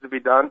that needs to be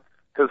done.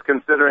 Because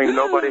considering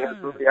nobody has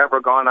really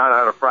ever gone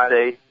on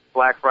a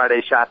Black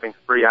Friday shopping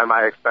spree on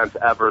my expense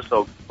ever,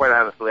 so quite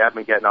honestly, I've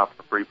been getting off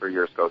for free for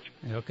years, Coach.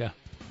 Okay.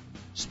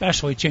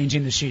 Especially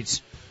changing the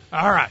sheets.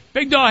 All right.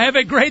 Big Dog, have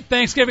a great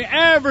Thanksgiving.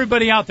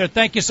 Everybody out there,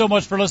 thank you so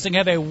much for listening.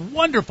 Have a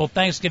wonderful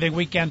Thanksgiving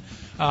weekend.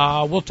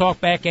 We'll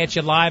talk back at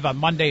you live on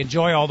Monday.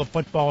 Enjoy all the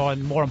football,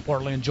 and more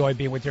importantly, enjoy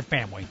being with your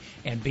family,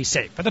 and be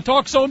safe. For the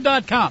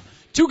TalkZone.com.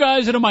 Two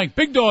guys and a mic.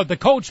 Big Dog, the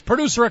coach,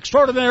 producer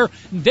extraordinaire,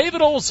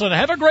 David Olson.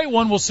 Have a great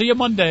one. We'll see you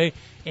Monday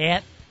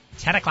at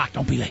 10 o'clock.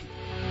 Don't be late.